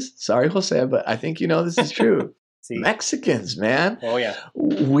about this? Sorry, Jose, but I think you know this is true. See? Mexicans, man. Oh yeah.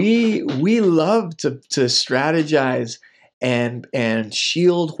 We love to strategize and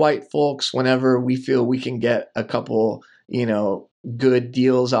shield white folks whenever we feel we can get a couple, good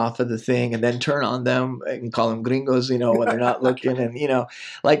deals off of the thing, and then turn on them and call them gringos, when they're not looking. And,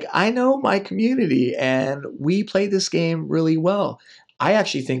 like, I know my community and we play this game really well. I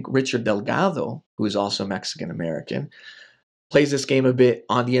actually think Richard Delgado, who is also Mexican American, plays this game a bit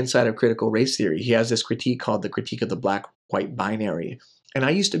on the inside of critical race theory. He has this critique called the critique of the black-white binary. And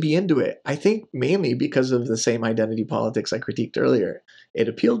I used to be into it. I think mainly because of the same identity politics I critiqued earlier. It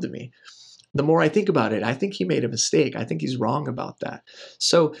appealed to me. The more I think about it, I think he made a mistake. I think he's wrong about that.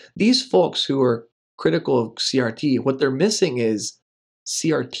 So these folks who are critical of CRT, what they're missing is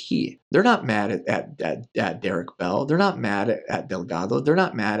CRT. They're not mad at Derek Bell. They're not mad at Delgado. They're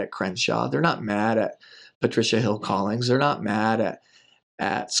not mad at Crenshaw. They're not mad at Patricia Hill Collins. They're not mad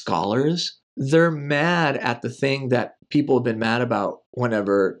at scholars. They're mad at the thing that people have been mad about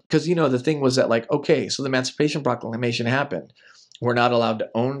whenever, because, the thing was that, like, okay, so the Emancipation Proclamation happened. We're not allowed to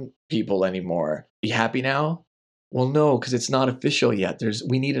own people anymore. You happy now? Well, no, because it's not official yet.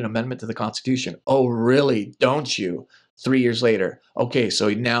 We need an amendment to the Constitution. Oh, really? Don't you? 3 years later. Okay, so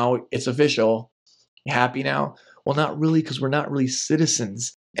now it's official. You happy now? Well, not really, because we're not really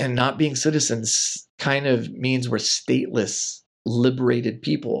citizens. And not being citizens kind of means we're stateless, liberated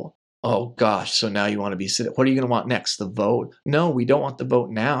people. Oh, gosh, so now you want to be citizens. What are you going to want next? The vote? No, we don't want the vote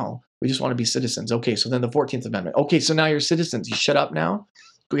now. We just want to be citizens. Okay, so then the 14th Amendment. Okay, so now you're citizens. You shut up now?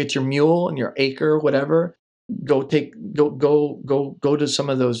 Go get your mule and your acre, whatever. Go to some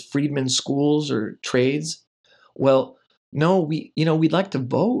of those freedmen schools or trades. Well, no, we'd like to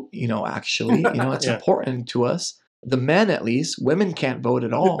vote, actually. It's Yeah. important to us. The men, at least. Women can't vote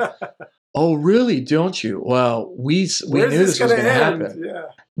at all. Oh, really? Don't you? Well, we knew this was going to happen. Yeah.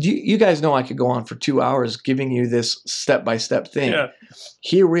 You guys know I could go on for 2 hours giving you this step-by-step thing. Yeah.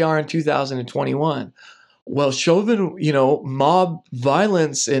 Here we are in 2021. Well, Chauvin, mob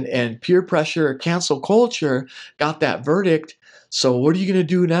violence and peer pressure, cancel culture got that verdict. So what are you going to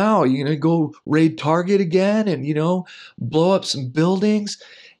do now? Are you going to go raid Target again and, blow up some buildings?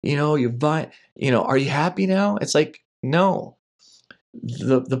 Are you happy now? It's like, no.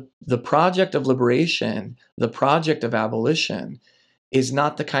 The project of liberation, the project of abolition is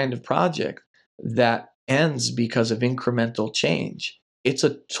not the kind of project that ends because of incremental change. It's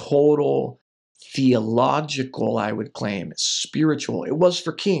a total theological, I would claim, spiritual. It was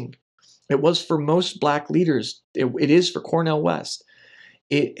for King. It was for most Black leaders. It is for Cornel West.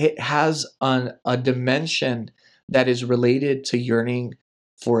 It has a dimension that is related to yearning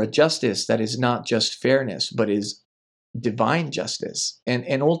for a justice that is not just fairness, but is divine justice,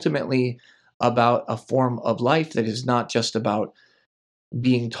 and ultimately about a form of life that is not just about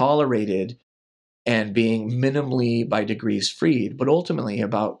being tolerated and being minimally by degrees freed, but ultimately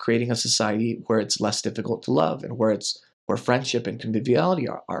about creating a society where it's less difficult to love and where friendship and conviviality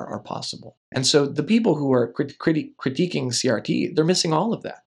are possible. And so the people who are critiquing CRT, they're missing all of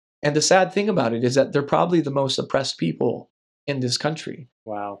that. And the sad thing about it is that they're probably the most oppressed people in this country.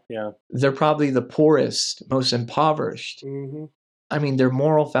 Wow. Yeah. They're probably the poorest, most impoverished. Mm-hmm. I mean, their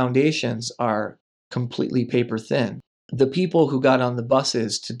moral foundations are completely paper thin. The people who got on the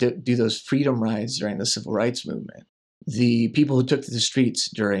buses to do those freedom rides during the civil rights movement, the people who took to the streets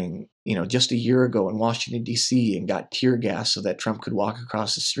during, just a year ago in Washington, D.C. and got tear gas so that Trump could walk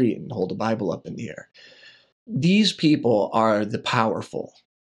across the street and hold a Bible up in the air. These people are the powerful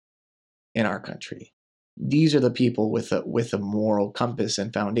in our country. These are the people with a moral compass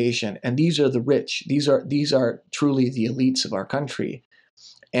and foundation, and these are the rich. These are truly the elites of our country.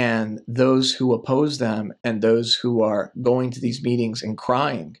 And those who oppose them and those who are going to these meetings and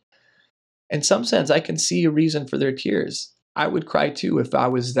crying, in some sense, I can see a reason for their tears. I would cry too if I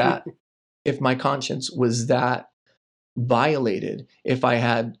was that, if my conscience was that violated, if I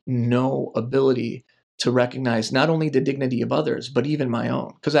had no ability to recognize not only the dignity of others, but even my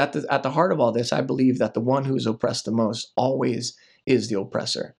own. Because at the heart of all this, I believe that the one who is oppressed the most always is the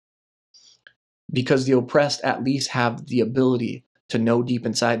oppressor. Because the oppressed at least have the ability to know deep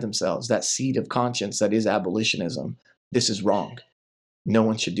inside themselves, that seed of conscience that is abolitionism. This is wrong. No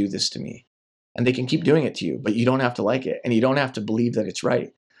one should do this to me. And they can keep doing it to you, but you don't have to like it. And you don't have to believe that it's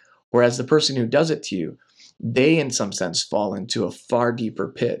right. Whereas the person who does it to you, they in some sense fall into a far deeper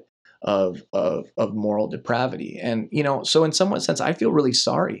pit of moral depravity. And, so in some sense, I feel really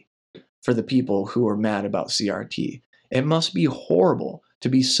sorry for the people who are mad about CRT. It must be horrible to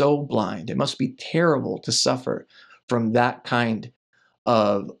be so blind. It must be terrible to suffer from that kind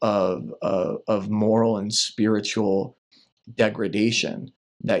of moral and spiritual degradation,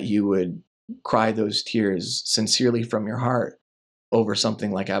 that you would cry those tears sincerely from your heart over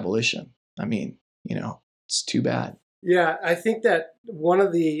something like abolition. I mean, it's too bad. Yeah, I think that one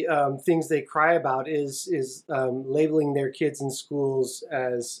of the things they cry about is labeling their kids in schools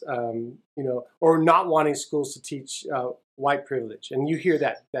as, or not wanting schools to teach white privilege. And you hear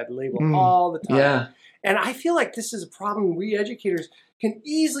that label all the time. Yeah. And I feel like this is a problem we educators can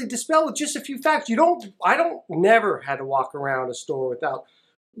easily dispel with just a few facts. Never had to walk around a store without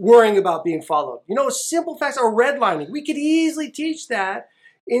worrying about being followed. Simple facts or redlining. We could easily teach that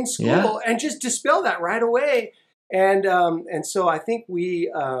in school and just dispel that right away. And so I think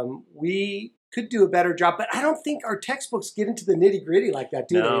we could do a better job, but I don't think our textbooks get into the nitty gritty like that,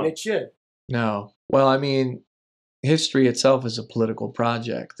 do they? And it should. No. Well, I mean, history itself is a political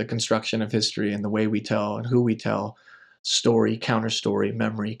project. The construction of history and the way we tell and who we tell story, counter story,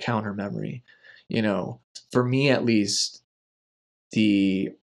 memory, counter memory. For me at least,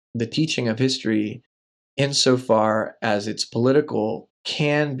 the teaching of history, insofar as it's political,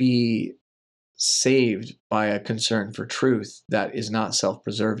 can be saved by a concern for truth that is not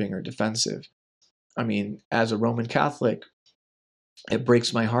self-preserving or defensive. I mean, as a Roman Catholic, it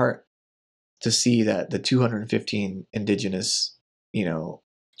breaks my heart to see that the 215 indigenous,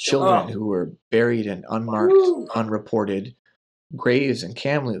 children who were buried in unmarked, unreported graves in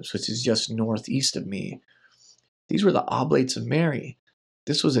Kamloops, which is just northeast of me, these were the Oblates of Mary.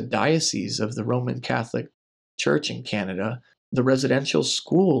 This was a diocese of the Roman Catholic Church in Canada. The residential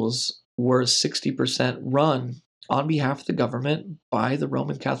schools were 60% run on behalf of the government by the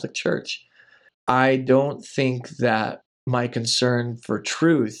Roman Catholic Church. I don't think that my concern for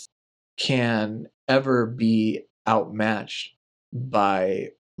truth can ever be outmatched by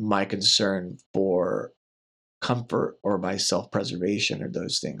my concern for comfort or by self-preservation or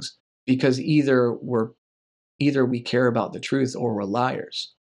those things, because either we care about the truth or we're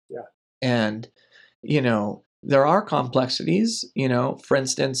liars. Yeah. And there are complexities. For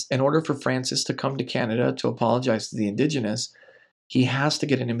instance, in order for Francis to come to Canada to apologize to the Indigenous, he has to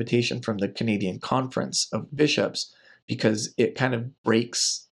get an invitation from the Canadian Conference of Bishops, because it kind of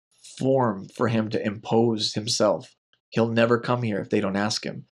breaks form for him to impose himself. He'll never come here if they don't ask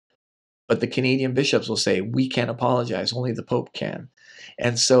him. But the Canadian bishops will say, we can't apologize, only the Pope can.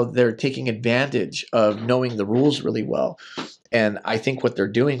 And so they're taking advantage of knowing the rules really well. And I think what they're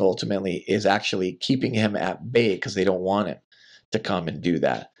doing ultimately is actually keeping him at bay, because they don't want him to come and do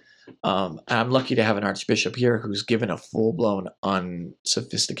that. I'm lucky to have an archbishop here who's given a full-blown,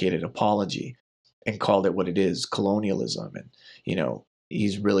 unsophisticated apology and called it what it is, colonialism. And,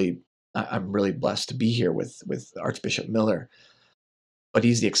 I'm really blessed to be here with Archbishop Miller. But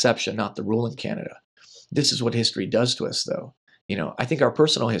he's the exception, not the rule in Canada. This is what history does to us, though. I think our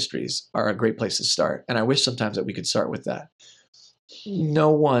personal histories are a great place to start. And I wish sometimes that we could start with that.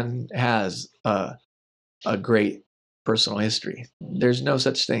 No one has a great personal history. There's no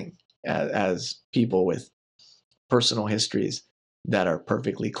such thing as people with personal histories that are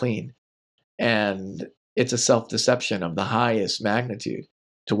perfectly clean. And it's a self-deception of the highest magnitude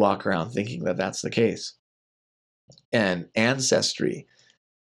to walk around thinking that that's the case. And ancestry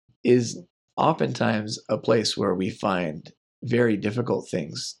is oftentimes a place where we find very difficult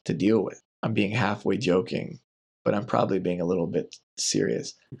things to deal with. I'm being halfway joking, but I'm probably being a little bit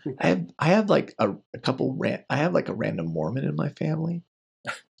serious. I have like a random Mormon in my family.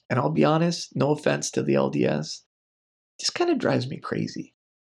 And I'll be honest, no offense to the LDS, just kind of drives me crazy.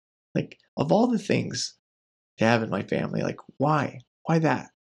 Like, of all the things to have in my family, like, why? Why that?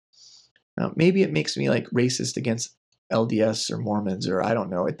 Now, maybe it makes me like racist against LDS or Mormons, or I don't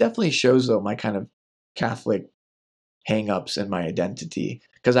know. It definitely shows, though, my kind of Catholic hang-ups in my identity.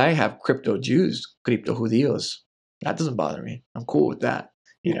 Because I have crypto Jews, crypto judíos. That doesn't bother me. I'm cool with that,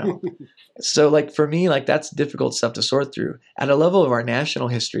 So, like, for me, like, that's difficult stuff to sort through. At a level of our national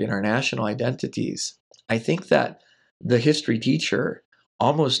history and our national identities, I think that the history teacher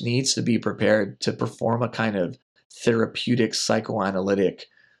almost needs to be prepared to perform a kind of therapeutic, psychoanalytic,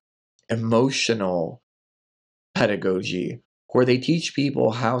 emotional pedagogy where they teach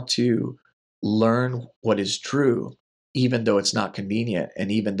people how to learn what is true, even though it's not convenient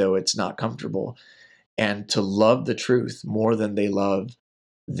and even though it's not comfortable, and to love the truth more than they love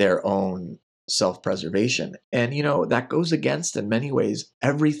their own self-preservation. And, that goes against, in many ways,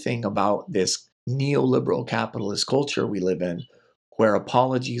 everything about this neoliberal capitalist culture we live in, where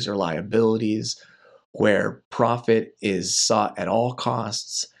apologies are liabilities, where profit is sought at all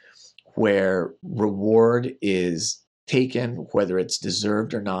costs, where reward is taken, whether it's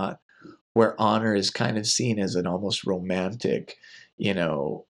deserved or not, where honor is kind of seen as an almost romantic,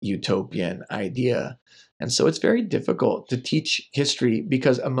 utopian idea. And so it's very difficult to teach history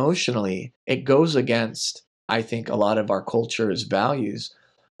because emotionally it goes against, I think, a lot of our culture's values,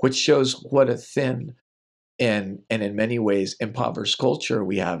 which shows what a thin and in many ways impoverished culture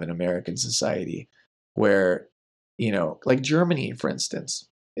we have in American society, where, like Germany, for instance,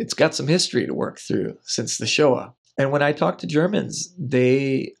 it's got some history to work through since the Shoah. And when I talk to Germans,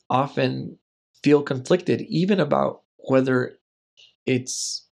 they often feel conflicted even about whether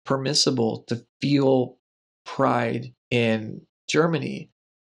it's permissible to feel pride in Germany,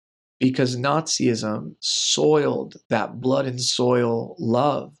 because Nazism soiled that blood and soil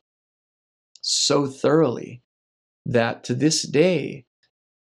love so thoroughly that to this day,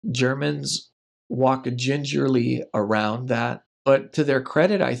 Germans walk gingerly around that. But to their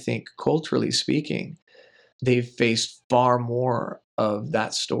credit, I think, culturally speaking, they've faced far more of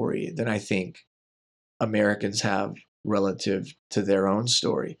that story than I think Americans have relative to their own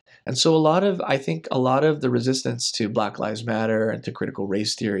story. And so I think a lot of the resistance to Black Lives Matter and to critical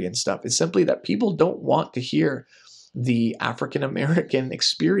race theory and stuff is simply that people don't want to hear the African American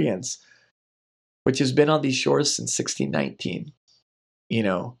experience, which has been on these shores since 1619,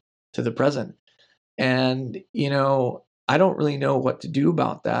 to the present. And, I don't really know what to do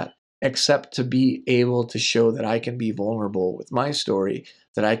about that, except to be able to show that I can be vulnerable with my story,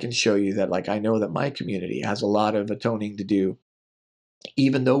 that I can show you that, I know that my community has a lot of atoning to do,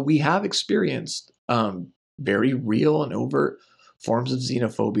 even though we have experienced very real and overt forms of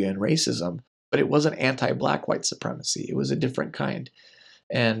xenophobia and racism, but it wasn't anti-Black white supremacy. It was a different kind.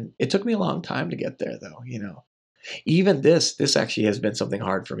 And it took me a long time to get there, though, Even this actually has been something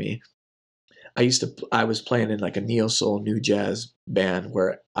hard for me. I was playing in like a neo-soul new jazz band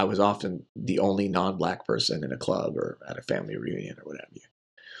where I was often the only non-Black person in a club or at a family reunion or whatever.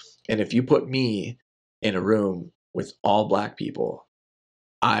 And if you put me in a room with all Black people,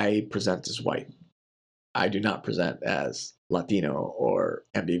 I present as white. I do not present as Latino or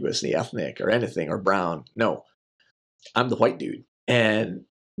ambiguously ethnic or anything, or brown. No, I'm the white dude. And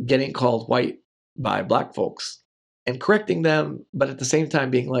getting called white by Black folks and correcting them, but at the same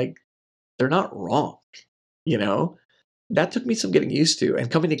time being like, they're not wrong, that took me some getting used to.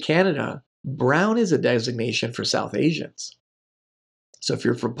 And coming to Canada, brown is a designation for South Asians. So if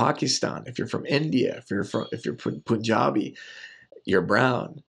you're from Pakistan, if you're from India, if you're Punjabi, you're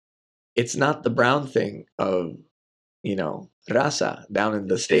brown. It's not the brown thing of, Rasa down in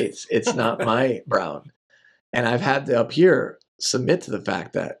the States. It's not my brown. And I've had to up here submit to the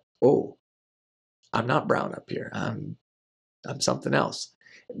fact that, I'm not brown up here. I'm something else.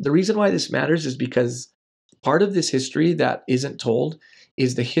 The reason why this matters is because part of this history that isn't told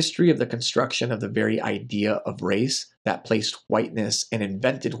is the history of the construction of the very idea of race that placed whiteness and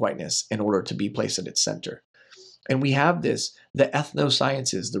invented whiteness in order to be placed at its center. And we have the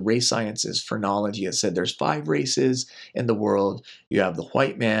ethnosciences, the race sciences, phrenology has said there's 5 races in the world. You have the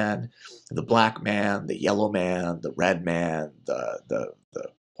white man, the black man, the yellow man, the red man, the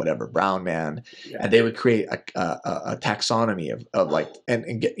whatever, brown man. Yeah. And they would create a taxonomy of like,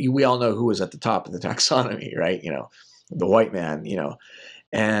 we all know who was at the top of the taxonomy, right? The white man,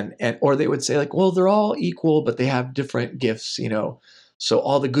 and or they would say like, well, they're all equal, but they have different gifts, so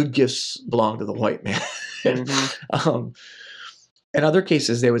all the good gifts belong to the white man. Mm-hmm. In other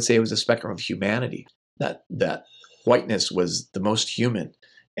cases, they would say it was a spectrum of humanity, that whiteness was the most human,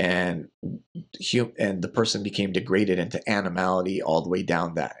 and the person became degraded into animality all the way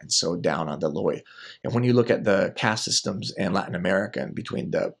down that, and so down on the low. And when you look at the caste systems in Latin America, and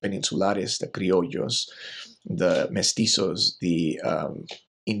between the peninsulares, the criollos, the mestizos, the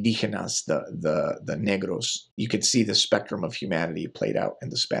indigenas, the negros, you could see the spectrum of humanity played out in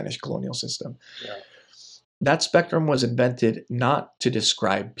the Spanish colonial system. Yeah. That spectrum was invented not to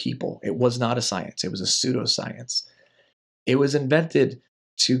describe people. It was not a science. It was a pseudoscience. It was invented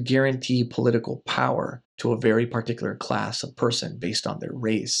to guarantee political power to a very particular class of person based on their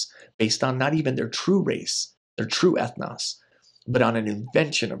race, based on not even their true race, their true ethnos, but on an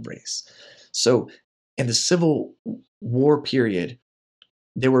invention of race. So in the Civil War period,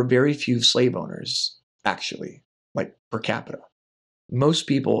 there were very few slave owners, actually, like per capita. Most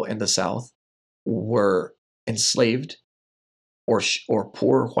people in the South were enslaved or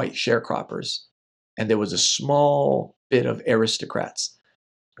poor white sharecroppers, and there was a small bit of aristocrats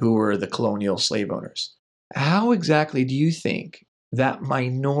who were the colonial slave owners. How exactly do you think that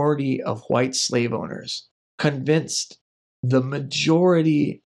minority of white slave owners convinced the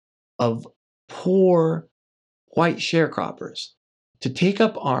majority of poor white sharecroppers to take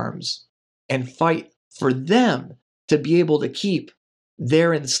up arms and fight for them to be able to keep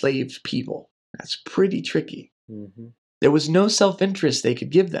their enslaved people? That's pretty tricky. Mm-hmm. There was no self-interest they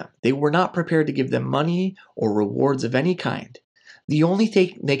could give them. They were not prepared to give them money or rewards of any kind. The only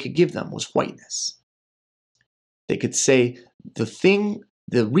thing they could give them was whiteness. They could say,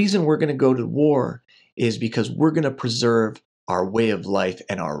 the reason we're going to go to war is because we're going to preserve our way of life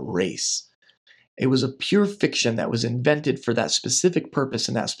and our race. It was a pure fiction that was invented for that specific purpose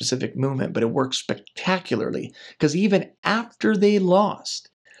in that specific movement, but it worked spectacularly because even after they lost,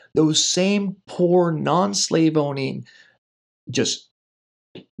 those same poor, non-slave owning, just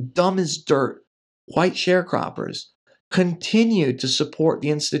dumb as dirt, white sharecroppers continued to support the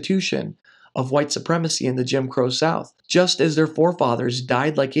institution of white supremacy in the Jim Crow South, just as their forefathers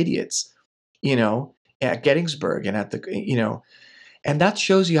died like idiots, at Gettysburg and and that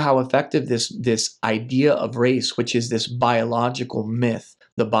shows you how effective this idea of race, which is this biological myth,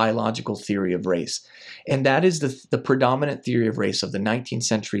 the biological theory of race. And that is the predominant theory of race of the 19th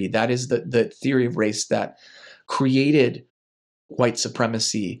century. That is the theory of race that created white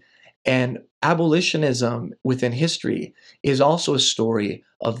supremacy. And abolitionism within history is also a story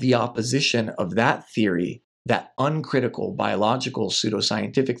of the opposition of that theory, that uncritical biological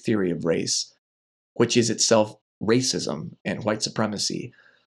pseudoscientific theory of race, which is itself racism and white supremacy,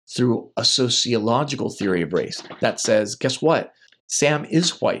 through a sociological theory of race that says, guess what? Sam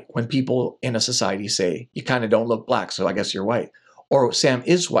is white when people in a society say, you kind of don't look black, so I guess you're white. Or Sam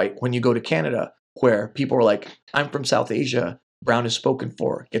is white when you go to Canada, where people are like, I'm from South Asia, brown is spoken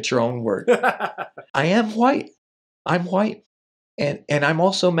for, get your own word. I am white. I'm white. And I'm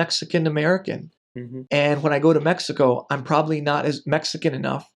also Mexican American. Mm-hmm. And when I go to Mexico, I'm probably not as Mexican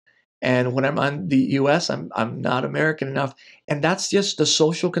enough. And when I'm on the US, I'm not American enough. And that's just the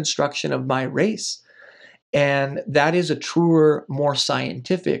social construction of my race. And that is a truer, more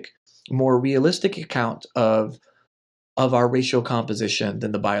scientific, more realistic account of our racial composition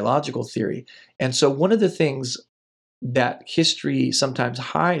than the biological theory. And so one of the things that history sometimes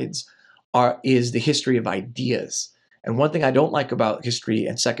hides is the history of ideas. And one thing I don't like about history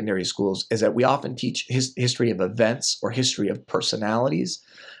in secondary schools is that we often teach history of events or history of personalities,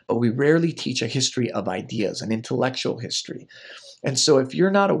 but we rarely teach a history of ideas, an intellectual history. And so if you're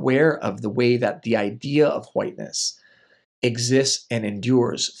not aware of the way that the idea of whiteness exists and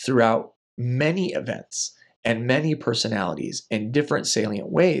endures throughout many events and many personalities in different salient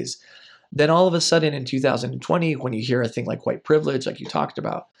ways, then all of a sudden in 2020, when you hear a thing like white privilege, like you talked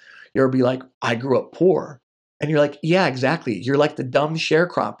about, you'll be like, I grew up poor. And you're like, yeah, exactly. You're like the dumb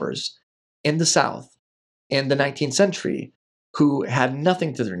sharecroppers in the South in the 19th century who had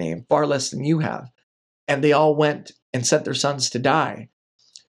nothing to their name, far less than you have. And they all went and sent their sons to die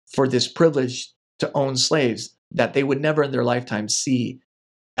for this privilege to own slaves that they would never in their lifetime see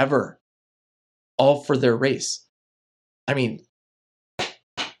ever, all for their race. I mean,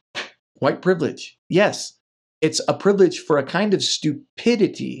 white privilege, yes, it's a privilege for a kind of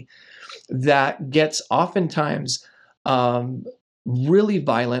stupidity that gets oftentimes really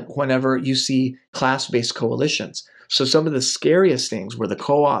violent whenever you see class-based coalitions. So some of the scariest things were the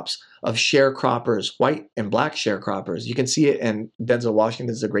co-ops of sharecroppers, white and black sharecroppers. You can see it in Denzel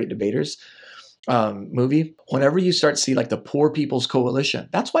Washington's The Great Debaters movie. Whenever you start to see like the Poor People's Coalition,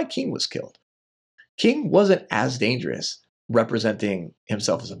 that's why King was killed. King wasn't as dangerous representing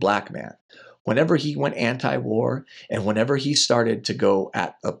himself as a black man. Whenever he went anti-war and whenever he started to go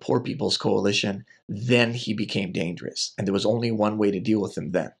at a Poor People's Coalition, then he became dangerous. And there was only one way to deal with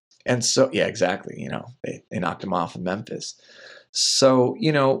him then. And so, yeah, exactly. They knocked him off in Memphis. So,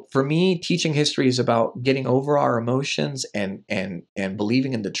 for me, teaching history is about getting over our emotions and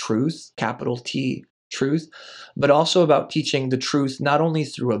believing in the truth, capital T, truth, but also about teaching the truth not only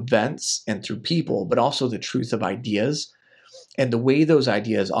through events and through people, but also the truth of ideas and the way those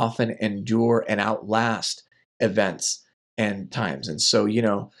ideas often endure and outlast events and times. And so,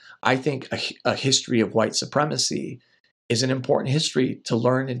 I think a history of white supremacy is an important history to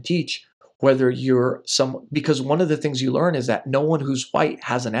learn and teach, whether because one of the things you learn is that no one who's white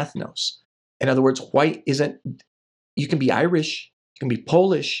has an ethnos. In other words, white isn't, you can be Irish, you can be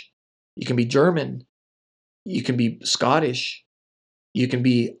Polish, you can be German, you can be Scottish, you can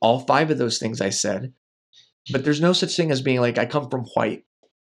be all 5 of those things I said, but there's no such thing as being like, I come from white.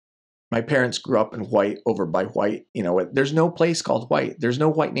 My parents grew up in white over by white. There's no place called white. There's no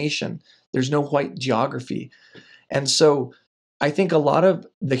white nation. There's no white geography. And so I think a lot of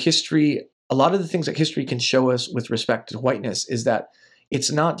the things that history can show us with respect to whiteness is that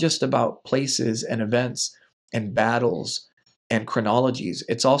it's not just about places and events and battles and chronologies.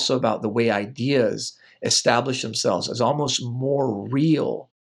 It's also about the way ideas establish themselves as almost more real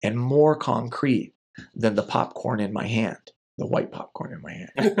and more concrete than the popcorn in my hand, the white popcorn in my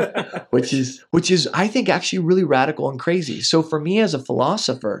hand, which is, I think, actually really radical and crazy. So for me as a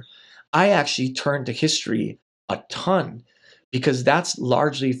philosopher, I actually turn to history a ton because that's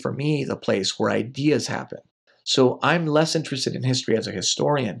largely for me the place where ideas happen. So I'm less interested in history as a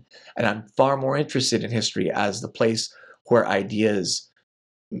historian, and I'm far more interested in history as the place where ideas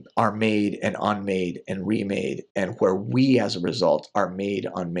are made and unmade and remade, and where we as a result are made,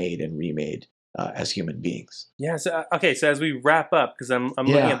 unmade, and remade as human beings. Yeah. So as we wrap up, because I'm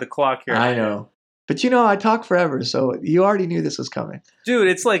looking at the clock here. I know. But I talk forever, so you already knew this was coming. Dude,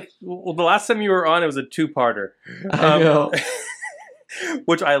 it's like, well, the last time you were on, it was a 2-parter. I know.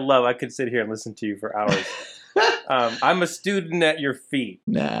 Which I love. I could sit here and listen to you for hours. I'm a student at your feet.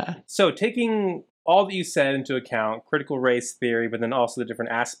 Nah. So taking all that you said into account, critical race theory, but then also the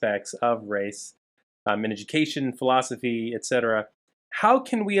different aspects of race in education, philosophy, etc., how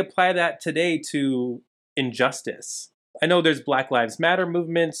can we apply that today to injustice? I know there's Black Lives Matter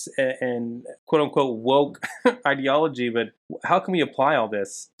movements and quote-unquote woke ideology, but how can we apply all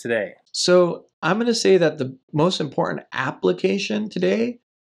this today? So I'm going to say that the most important application today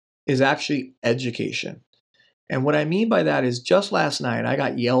is actually education. And what I mean by that is just last night, I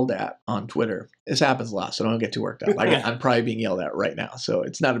got yelled at on Twitter. This happens a lot, so don't get too worked up. I'm probably being yelled at right now, so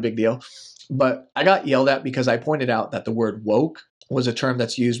it's not a big deal. But I got yelled at because I pointed out that the word woke was a term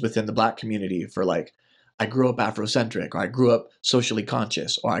that's used within the Black community for like, I grew up Afrocentric, or I grew up socially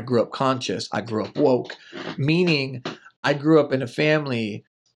conscious, or I grew up conscious, I grew up woke, meaning I grew up in a family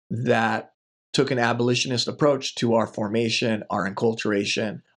that took an abolitionist approach to our formation, our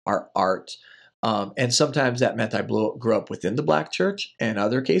enculturation, our art. And sometimes that meant I grew up within the Black church. In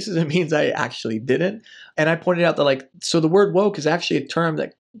other cases, it means I actually didn't. And I pointed out that so the word woke is actually a term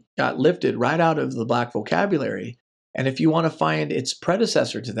that got lifted right out of the Black vocabulary. And if you want to find its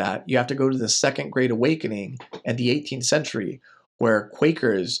predecessor to that, you have to go to the Second Great Awakening in the 18th century, where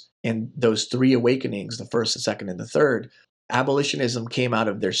Quakers in those 3 awakenings, the first, the second, and the third, abolitionism came out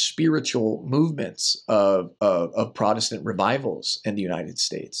of their spiritual movements of Protestant revivals in the United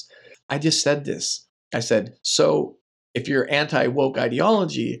States. I just said this. I said, so if you're anti-woke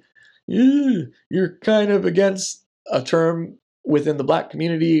ideology, you're kind of against a term within the Black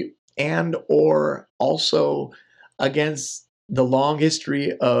community and or also against the long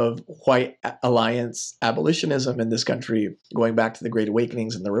history of white alliance abolitionism in this country, going back to the Great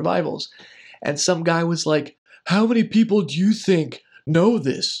Awakenings and the revivals. And some guy was like, how many people do you think know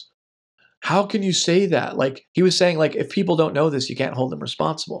this? How can you say that? Like, he was saying, like, if people don't know this, you can't hold them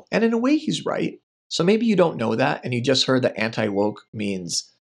responsible. And in a way, he's right. So maybe you don't know that, and you just heard that anti-woke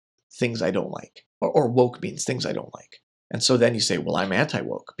means things I don't like, or woke means things I don't like. And so then you say, well, I'm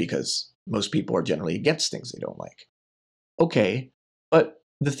anti-woke because most people are generally against things they don't like. Okay, but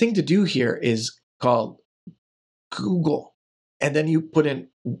the thing to do here is called Google. And then you put in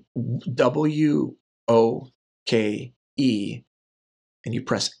WOKE and you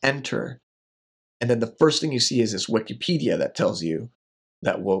press enter. And then the first thing you see is this Wikipedia that tells you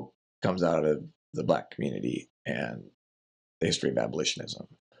that woke comes out of the Black community and the history of abolitionism,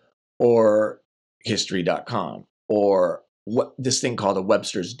 or history.com, or what this thing called a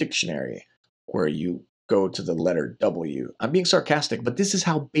Webster's Dictionary, where you go to the letter W. I'm being sarcastic, but this is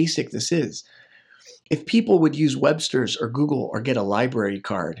how basic this is. If people would use Webster's or Google or get a library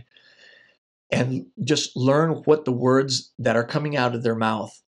card and just learn what the words that are coming out of their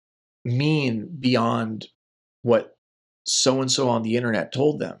mouth mean beyond what so-and-so on the internet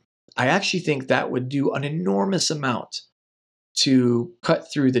told them, I actually think that would do an enormous amount to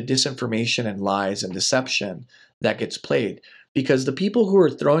cut through the disinformation and lies and deception that gets played. Because the people who are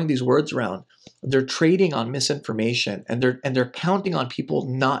throwing these words around, they're trading on misinformation, and they're counting on people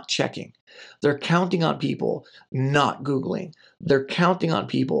not checking. They're counting on people not Googling. They're counting on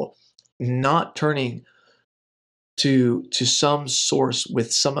people not turning to some source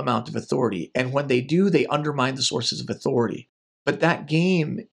with some amount of authority. And when they do, they undermine the sources of authority. But that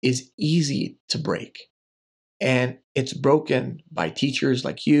game is easy to break. And it's broken by teachers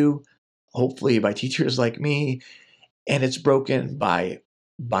like you, hopefully by teachers like me, And it's broken by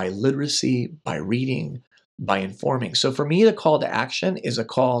literacy, by reading, by informing. So for me, the call to action is a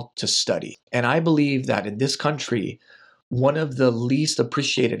call to study. And I believe that in this country, one of the least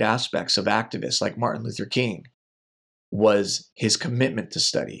appreciated aspects of activists like Martin Luther King was his commitment to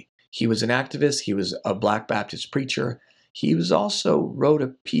study. He was an activist. He was a Black Baptist preacher. He was also wrote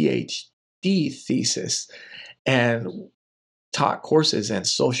a PhD thesis and taught courses in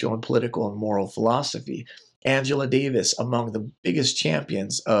social and political and moral philosophy. Angela Davis, among the biggest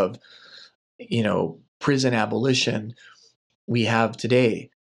champions of, prison abolition we have today,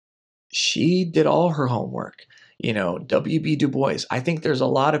 she did all her homework. W.B. Du Bois. I think there's a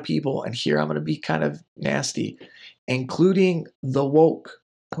lot of people, and here I'm going to be kind of nasty, including the woke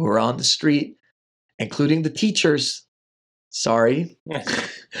who are on the street, including the teachers, sorry,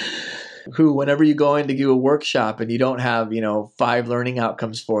 who whenever you go in to do a workshop and you don't have, 5 learning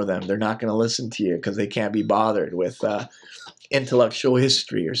outcomes for them, they're not going to listen to you because they can't be bothered with intellectual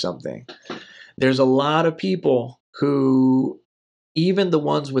history or something. There's a lot of people who, even the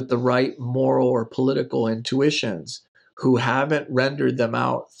ones with the right moral or political intuitions, who haven't rendered them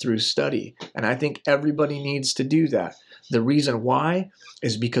out through study. And I think everybody needs to do that. The reason why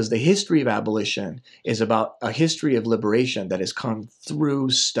is because the history of abolition is about a history of liberation that has come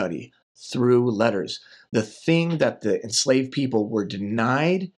through study, through letters. The thing that the enslaved people were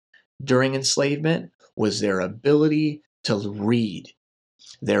denied during enslavement was their ability to read,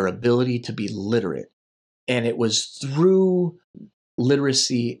 their ability to be literate. And it was through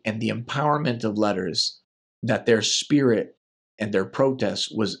literacy and the empowerment of letters that their spirit and their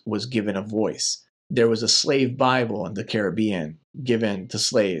protest was given a voice. There was a slave Bible in the Caribbean given to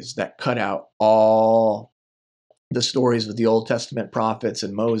slaves that cut out all the stories of the Old Testament prophets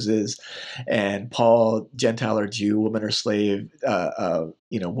and Moses and Paul, Gentile or Jew, woman or slave,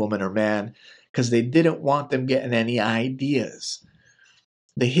 woman or man, because they didn't want them getting any ideas.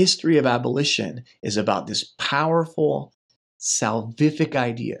 The history of abolition is about this powerful, salvific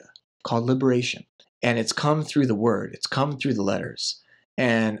idea called liberation. And it's come through the word. It's come through the letters.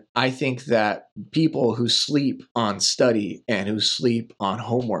 And I think that people who sleep on study and who sleep on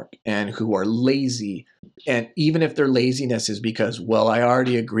homework and who are lazy, and even if their laziness is because, well, I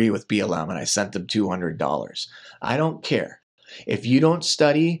already agree with BLM and I sent them $200, I don't care. If you don't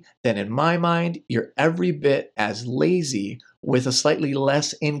study, then in my mind, you're every bit as lazy with a slightly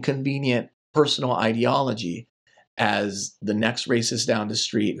less inconvenient personal ideology as the next racist down the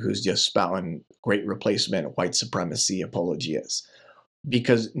street who's just spouting great replacement white supremacy apologias.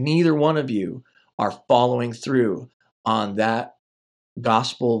 Because neither one of you are following through on that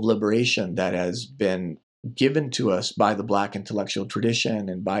gospel of liberation that has been given to us by the Black intellectual tradition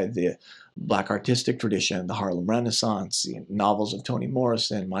and by the Black artistic tradition, the Harlem Renaissance, the novels of Toni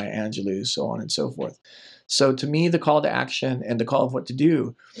Morrison, Maya Angelou, so on and so forth. So to me, the call to action and the call of what to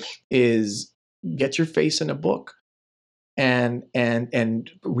do is get your face in a book and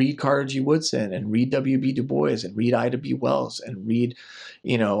read Carter G. Woodson and read W.B. Du Bois and read Ida B. Wells and read,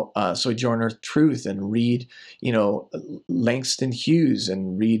 Sojourner Truth and read, Langston Hughes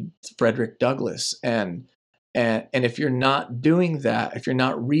and read Frederick Douglass. And if you're not doing that, if you're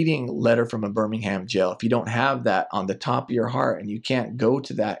not reading Letter from a Birmingham Jail, if you don't have that on the top of your heart and you can't go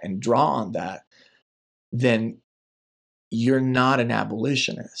to that and draw on that, then you're not an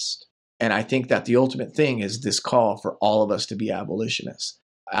abolitionist. And I think that the ultimate thing is this call for all of us to be abolitionists.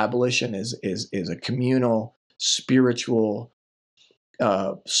 Abolition is a communal, spiritual,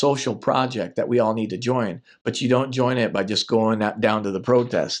 social project that we all need to join. But you don't join it by just going down to the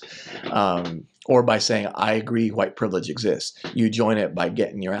protest or by saying, I agree white privilege exists. You join it by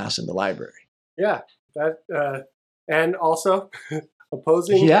getting your ass in the library. Yeah, that and also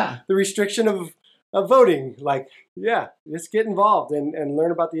opposing the restriction of voting. Just get involved and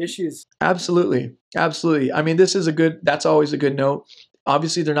learn about the issues. Absolutely. I mean, that's always a good note.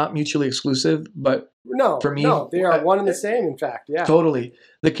 Obviously, they're not mutually exclusive, but for me, they are one and the same, in fact. Yeah. Totally.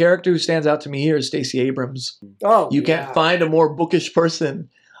 The character who stands out to me here is Stacey Abrams. You can't find a more bookish person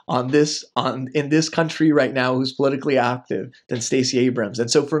in this country right now who's politically active than Stacey Abrams.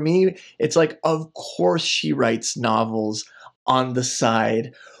 And so for me, it's like, of course she writes novels on the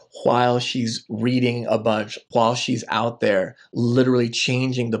side while she's reading a bunch, while she's out there literally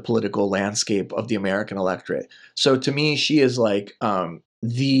changing the political landscape of the American electorate. So to me, she is like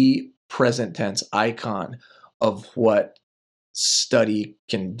the present tense icon of what study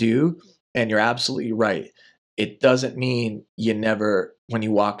can do. And you're absolutely right. It doesn't mean you never, when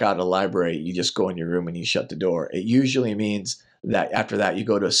you walk out of the library, you just go in your room and you shut the door. It usually means that after that, you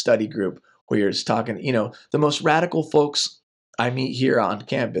go to a study group where you're talking, the most radical folks I meet here on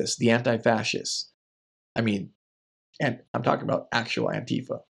campus, the anti-fascists. I mean, And I'm talking about actual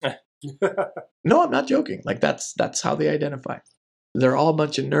Antifa. No, I'm not joking. Like that's how they identify. They're all a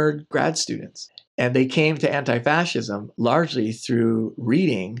bunch of nerd grad students. And they came to anti-fascism largely through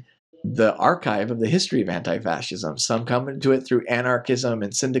reading the archive of the history of anti-fascism. Some come into it through anarchism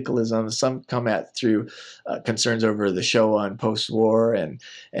and syndicalism. Some come at through concerns over the Shoah and post-war and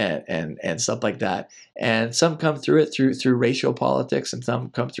stuff like that. And some come through it through racial politics, and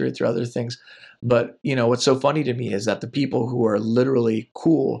some come through it through other things. But what's so funny to me is that the people who are literally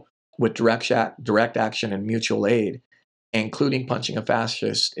cool with direct action and mutual aid, including punching a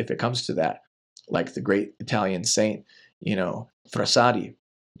fascist if it comes to that, like the great Italian saint, Frassati,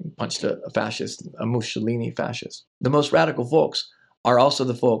 punched a fascist, a Mussolini fascist. The most radical folks are also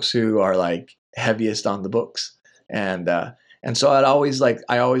the folks who are like heaviest on the books. And so I always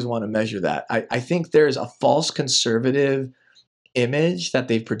want to measure that. I think there's a false conservative image that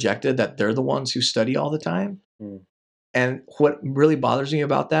they've projected that they're the ones who study all the time. And what really bothers me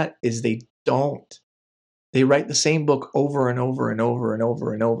about that is they don't. They write the same book over and over and over and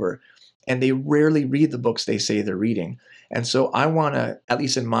over and over. And they rarely read the books they say they're reading. And so I want to, at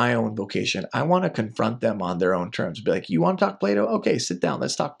least in my own vocation, I want to confront them on their own terms. Be like, you want to talk Plato? Okay, sit down.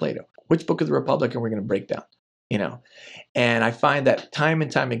 Let's talk Plato. Which book of the Republic are we going to break down? And I find that time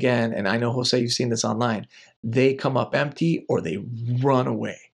and time again, and I know, Jose, you've seen this online, they come up empty or they run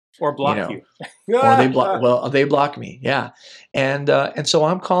away. Or block you. Or they block me. Yeah. And so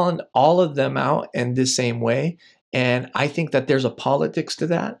I'm calling all of them out in this same way. And I think that there's a politics to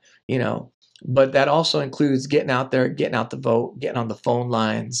that, but that also includes getting out there, getting out the vote, getting on the phone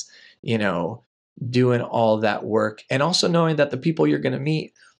lines, doing all that work. And also knowing that the people you're going to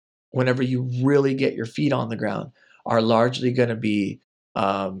meet whenever you really get your feet on the ground are largely going to be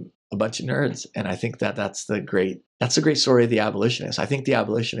a bunch of nerds. And I think that's the great story of the abolitionist. I think the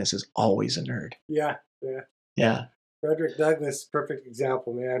abolitionist is always a nerd. Yeah. Frederick Douglass, perfect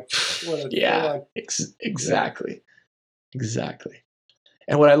example, man. Exactly.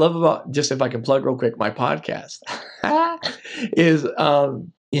 And what I love about, just if I can plug real quick, my podcast is,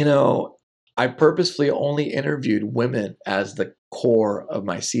 I purposefully only interviewed women as the core of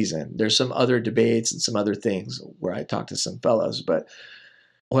my season. There's some other debates and some other things where I talk to some fellows, but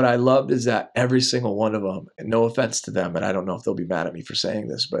what I loved is that every single one of them, and no offense to them, and I don't know if they'll be mad at me for saying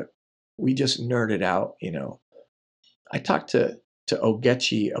this, but we just nerded out, I talked to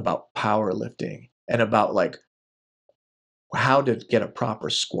Ogechi about powerlifting and about like how to get a proper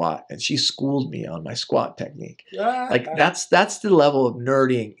squat, and she schooled me on my squat technique. Like that's the level of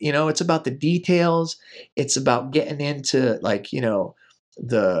nerding. It's about the details. It's about getting into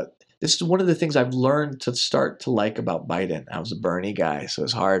this is one of the things I've learned to start to like about Biden. I was a Bernie guy, so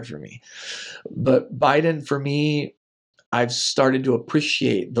it's hard for me. But Biden, for me, I've started to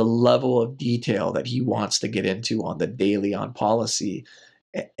appreciate the level of detail that he wants to get into on the daily on policy.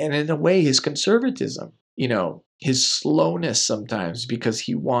 And in a way, his conservatism, his slowness sometimes, because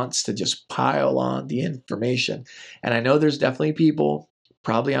he wants to just pile on the information. And I know there's definitely people,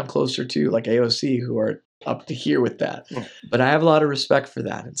 probably I'm closer to, like AOC, who are up to here with that. But I have a lot of respect for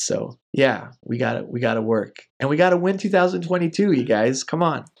that. And so, yeah, we got to work. And we got to win 2022, you guys. Come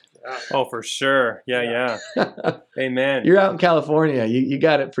on. Oh, for sure. Yeah. Amen. You're out in California. You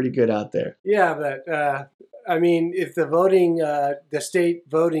got it pretty good out there. Yeah, but if the state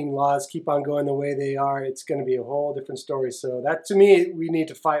voting laws keep on going the way they are, it's going to be a whole different story. So that, to me, we need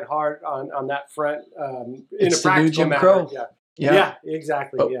to fight hard on that front in a practical matter. Yeah,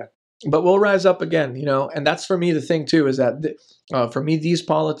 exactly. But we'll rise up again, and that's for me the thing too, is that for me, these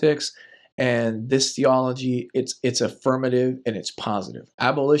politics and this theology, it's affirmative and it's positive.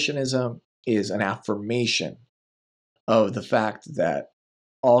 Abolitionism is an affirmation of the fact that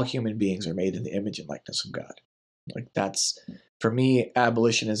all human beings are made in the image and likeness of God. Like that's, for me,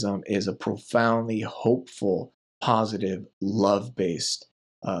 abolitionism is a profoundly hopeful, positive, love-based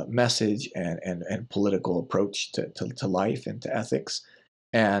message and political approach to life and to ethics.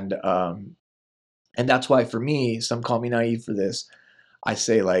 And that's why, for me, some call me naive for this. I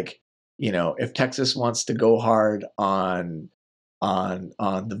say, if Texas wants to go hard on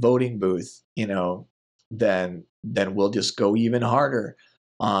the voting booth, then we'll just go even harder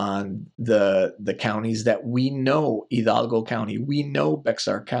on the counties that we know: Hidalgo County, we know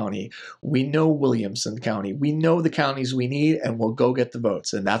Bexar County, we know Williamson County, we know the counties we need, and we'll go get the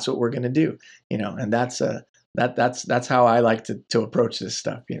votes. And that's what we're going to do, and that's how I like to approach this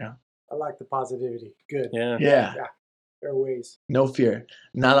stuff, I like the positivity. Good. Yeah. There are ways. No fear.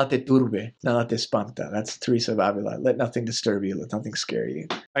 Nada te turbe, nada te espanta. That's Teresa of Avila. Let nothing disturb you. Let nothing scare you.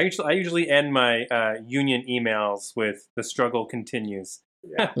 I usually end my union emails with "the struggle continues."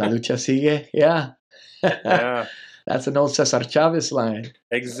 La lucha sigue. Yeah. Yeah. That's an old Cesar Chavez line.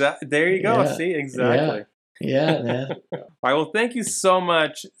 There you go. Yeah. See, exactly. Yeah, man. All right. Well, thank you so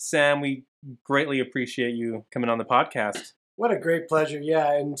much, Sam. We greatly appreciate you coming on the podcast. What a great pleasure.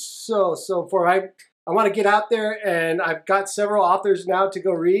 Yeah, and so I want to get out there, and I've got several authors now to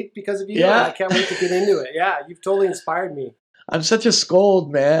go read because of you. Yeah. And I can't wait to get into it. Yeah, you've totally inspired me. I'm such a scold,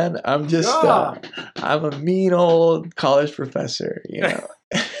 man. I'm just, I'm a mean old college professor, you know.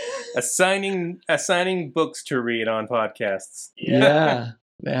 assigning books to read on podcasts. Yeah,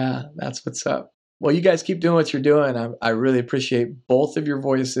 that's what's up. Well, you guys keep doing what you're doing. I really appreciate both of your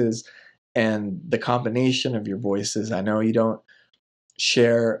voices and the combination of your voices. I know you don't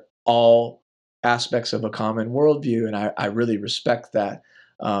share all aspects of a common worldview, and I really respect that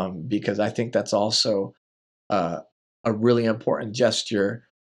because I think that's also a really important gesture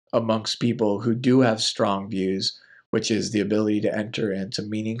amongst people who do have strong views, which is the ability to enter into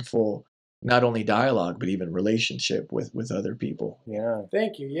meaningful, not only dialogue, but even relationship with other people. Yeah.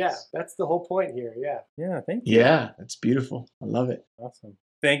 Thank you. Yeah, that's the whole point here. Yeah. Yeah, thank you. Yeah, it's beautiful. I love it. Awesome.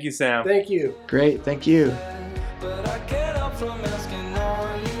 Thank you, Sam. Thank you. Great. Thank you. But I can't help from asking,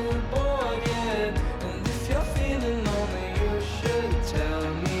 are you bored yet? And if you're feeling lonely, you should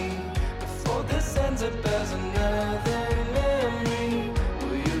tell me before this ends up as another memory.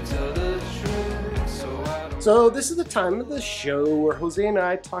 Will you tell the truth so I don't... So this is the time of the show where Jose and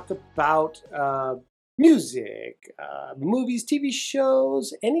I talk about music, movies, TV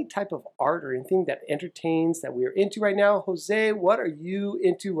shows, any type of art or anything that entertains that we are into right now. Jose, what are you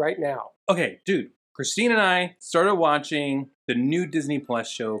into right now? Okay, dude. Christine and I started watching the new Disney Plus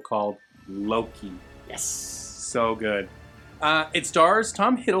show called Loki. Yes. So good. It stars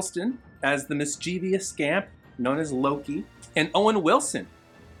Tom Hiddleston as the mischievous scamp known as Loki, and Owen Wilson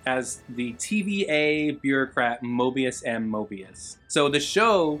as the TVA bureaucrat Mobius M. Mobius. So the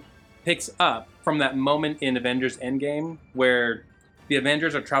show picks up from that moment in Avengers Endgame where the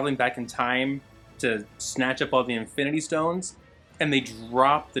Avengers are traveling back in time to snatch up all the Infinity Stones, and they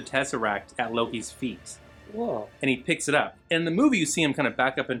drop the Tesseract at Loki's feet. Whoa. And he picks it up. In the movie, you see him kind of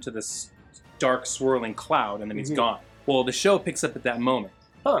back up into this dark, swirling cloud, and then he's gone. Well, the show picks up at that moment.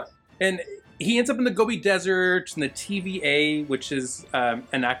 Huh. And he ends up in the Gobi Desert, and the TVA, which is an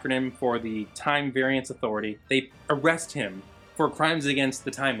acronym for the Time Variance Authority, they arrest him for crimes against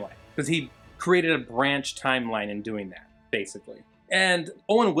the timeline. Because he created a branch timeline in doing that, basically. And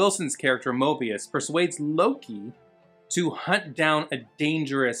Owen Wilson's character, Mobius, persuades Loki to hunt down a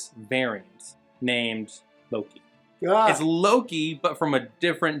dangerous variant named Loki. Ah. It's Loki, but from a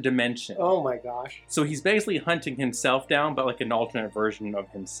different dimension. Oh my gosh. So he's basically hunting himself down, but like an alternate version of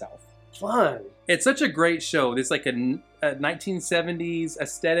himself. Fun. It's such a great show. There's like a 1970s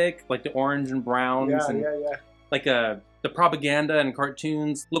aesthetic, like the orange and browns, and Yeah. like the propaganda and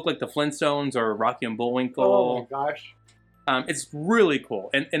cartoons look like the Flintstones or Rocky and Bullwinkle. Oh my gosh. It's really cool.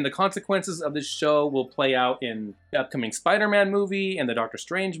 And the consequences of this show will play out in the upcoming Spider-Man movie and the Doctor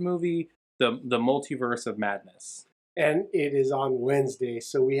Strange movie, the Multiverse of Madness. And it is on Wednesday,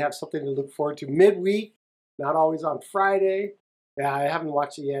 so we have something to look forward to midweek, not always on Friday. Yeah, I haven't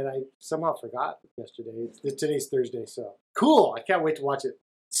watched it yet. I somehow forgot yesterday. Today's Thursday, so cool. I can't wait to watch it.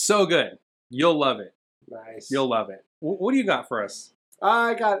 So good. You'll love it. Nice. You'll love it. What do you got for us?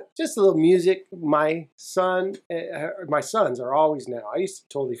 I got just a little music. My sons are always now. I used to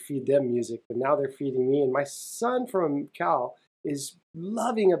totally feed them music, but now they're feeding me. And my son from Cal is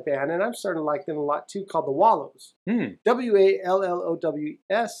loving a band, and I'm starting to like them a lot too, called the Wallows. Wallows.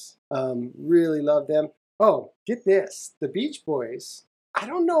 Really love them. Oh, get this. The Beach Boys. I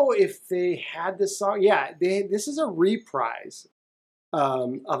don't know if they had this song. Yeah, this is a reprise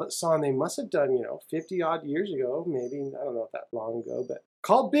of a song they must have done, 50 odd years ago, maybe. I don't know if that long ago, but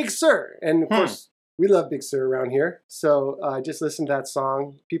called Big Sur. And of course, we love Big Sur around here. So just listen to that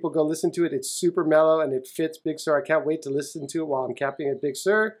song. People go listen to it. It's super mellow and it fits Big Sur. I can't wait to listen to it while I'm camping at Big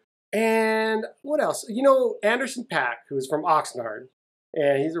Sur. And what else? Anderson .Paak, who's from Oxnard.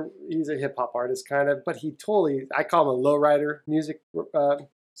 And he's a hip hop artist kind of, but I call him a lowrider music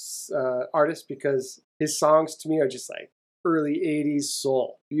artist because his songs to me are just like early 80s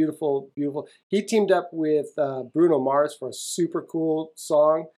soul. Beautiful, beautiful. He teamed up with Bruno Mars for a super cool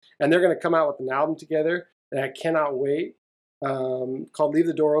song, and they're going to come out with an album together, and I cannot wait, called Leave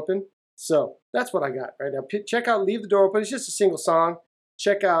the Door Open. So that's what I got right now. Check out Leave the Door Open. It's just a single song.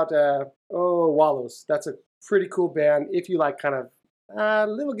 Check out Wallows. That's a pretty cool band if you like kind of a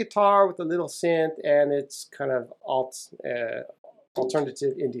little guitar with a little synth, and it's kind of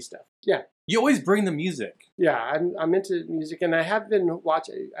alternative indie stuff. Yeah. You always bring the music. Yeah, I'm into music, and I have been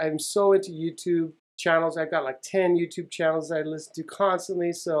watching. I'm so into YouTube channels. I've got like 10 YouTube channels that I listen to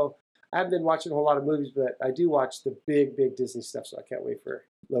constantly. So I haven't been watching a whole lot of movies, but I do watch the big Disney stuff, so I can't wait for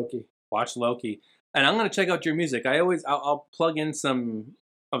Loki. Watch Loki. And I'm going to check out your music. I'll plug in some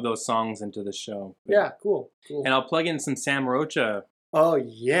of those songs into the show. Yeah, cool. And I'll plug in some Sam Rocha. Oh,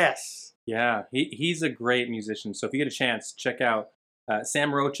 yes. Yeah, he's a great musician. So if you get a chance, check out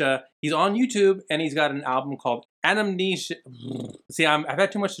Sam Rocha. He's on YouTube, and he's got an album called Anamnesia. See, I've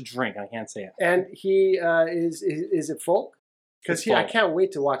had too much to drink. I can't say it. And he is it folk? Because I folk. can't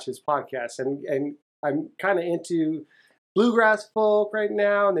wait to watch his podcast. And I'm kind of into bluegrass folk right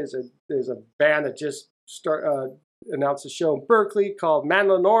now. And there's a band that just announced a show in Berkeley called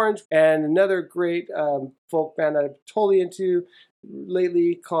Mandolin Orange, and another great folk band that I'm totally into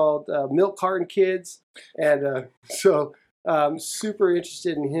lately called Milk Carton Kids. And so super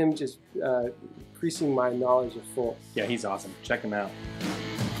interested in him, just increasing my knowledge of folk. Yeah, he's awesome. Check him out.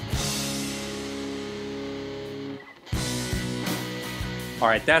 All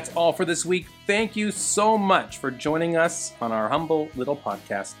right, that's all for this week. Thank you so much for joining us on our humble little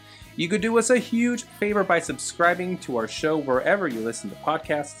podcast. You could do us a huge favor by subscribing to our show wherever you listen to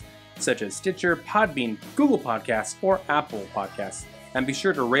podcasts, such as Stitcher, Podbean, Google Podcasts, or Apple Podcasts. And be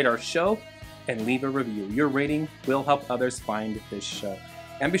sure to rate our show and leave a review. Your rating will help others find this show.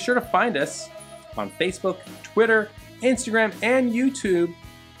 And be sure to find us on Facebook, Twitter, Instagram, and YouTube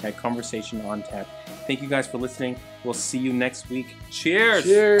at Conversation on Tap. Thank you guys for listening. We'll see you next week. Cheers!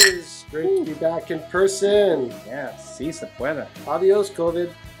 Cheers! Great to be back in person. Yeah, si se puede. Adios,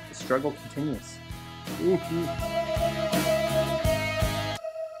 COVID. The struggle continues.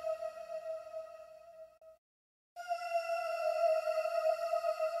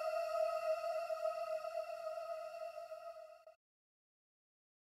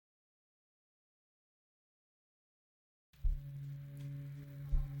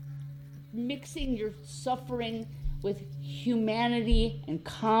 Mixing your suffering with humanity and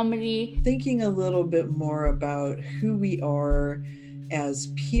comedy. Thinking a little bit more about who we are as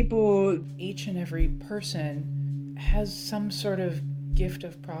people. Each and every person has some sort of gift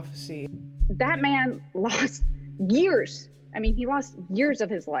of prophecy. That man lost years. I mean, he lost years of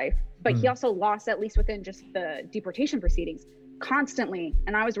his life, but he also lost, at least within just the deportation proceedings, constantly.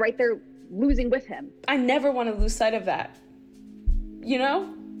 And I was right there losing with him. I never want to lose sight of that. You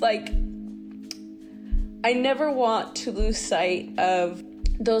know? Like, I never want to lose sight of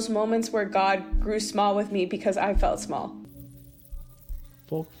those moments where God grew small with me because I felt small.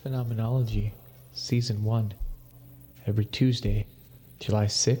 Folk Phenomenology, Season 1, every Tuesday, July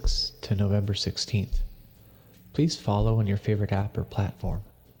 6th to November 16th. Please follow on your favorite app or platform.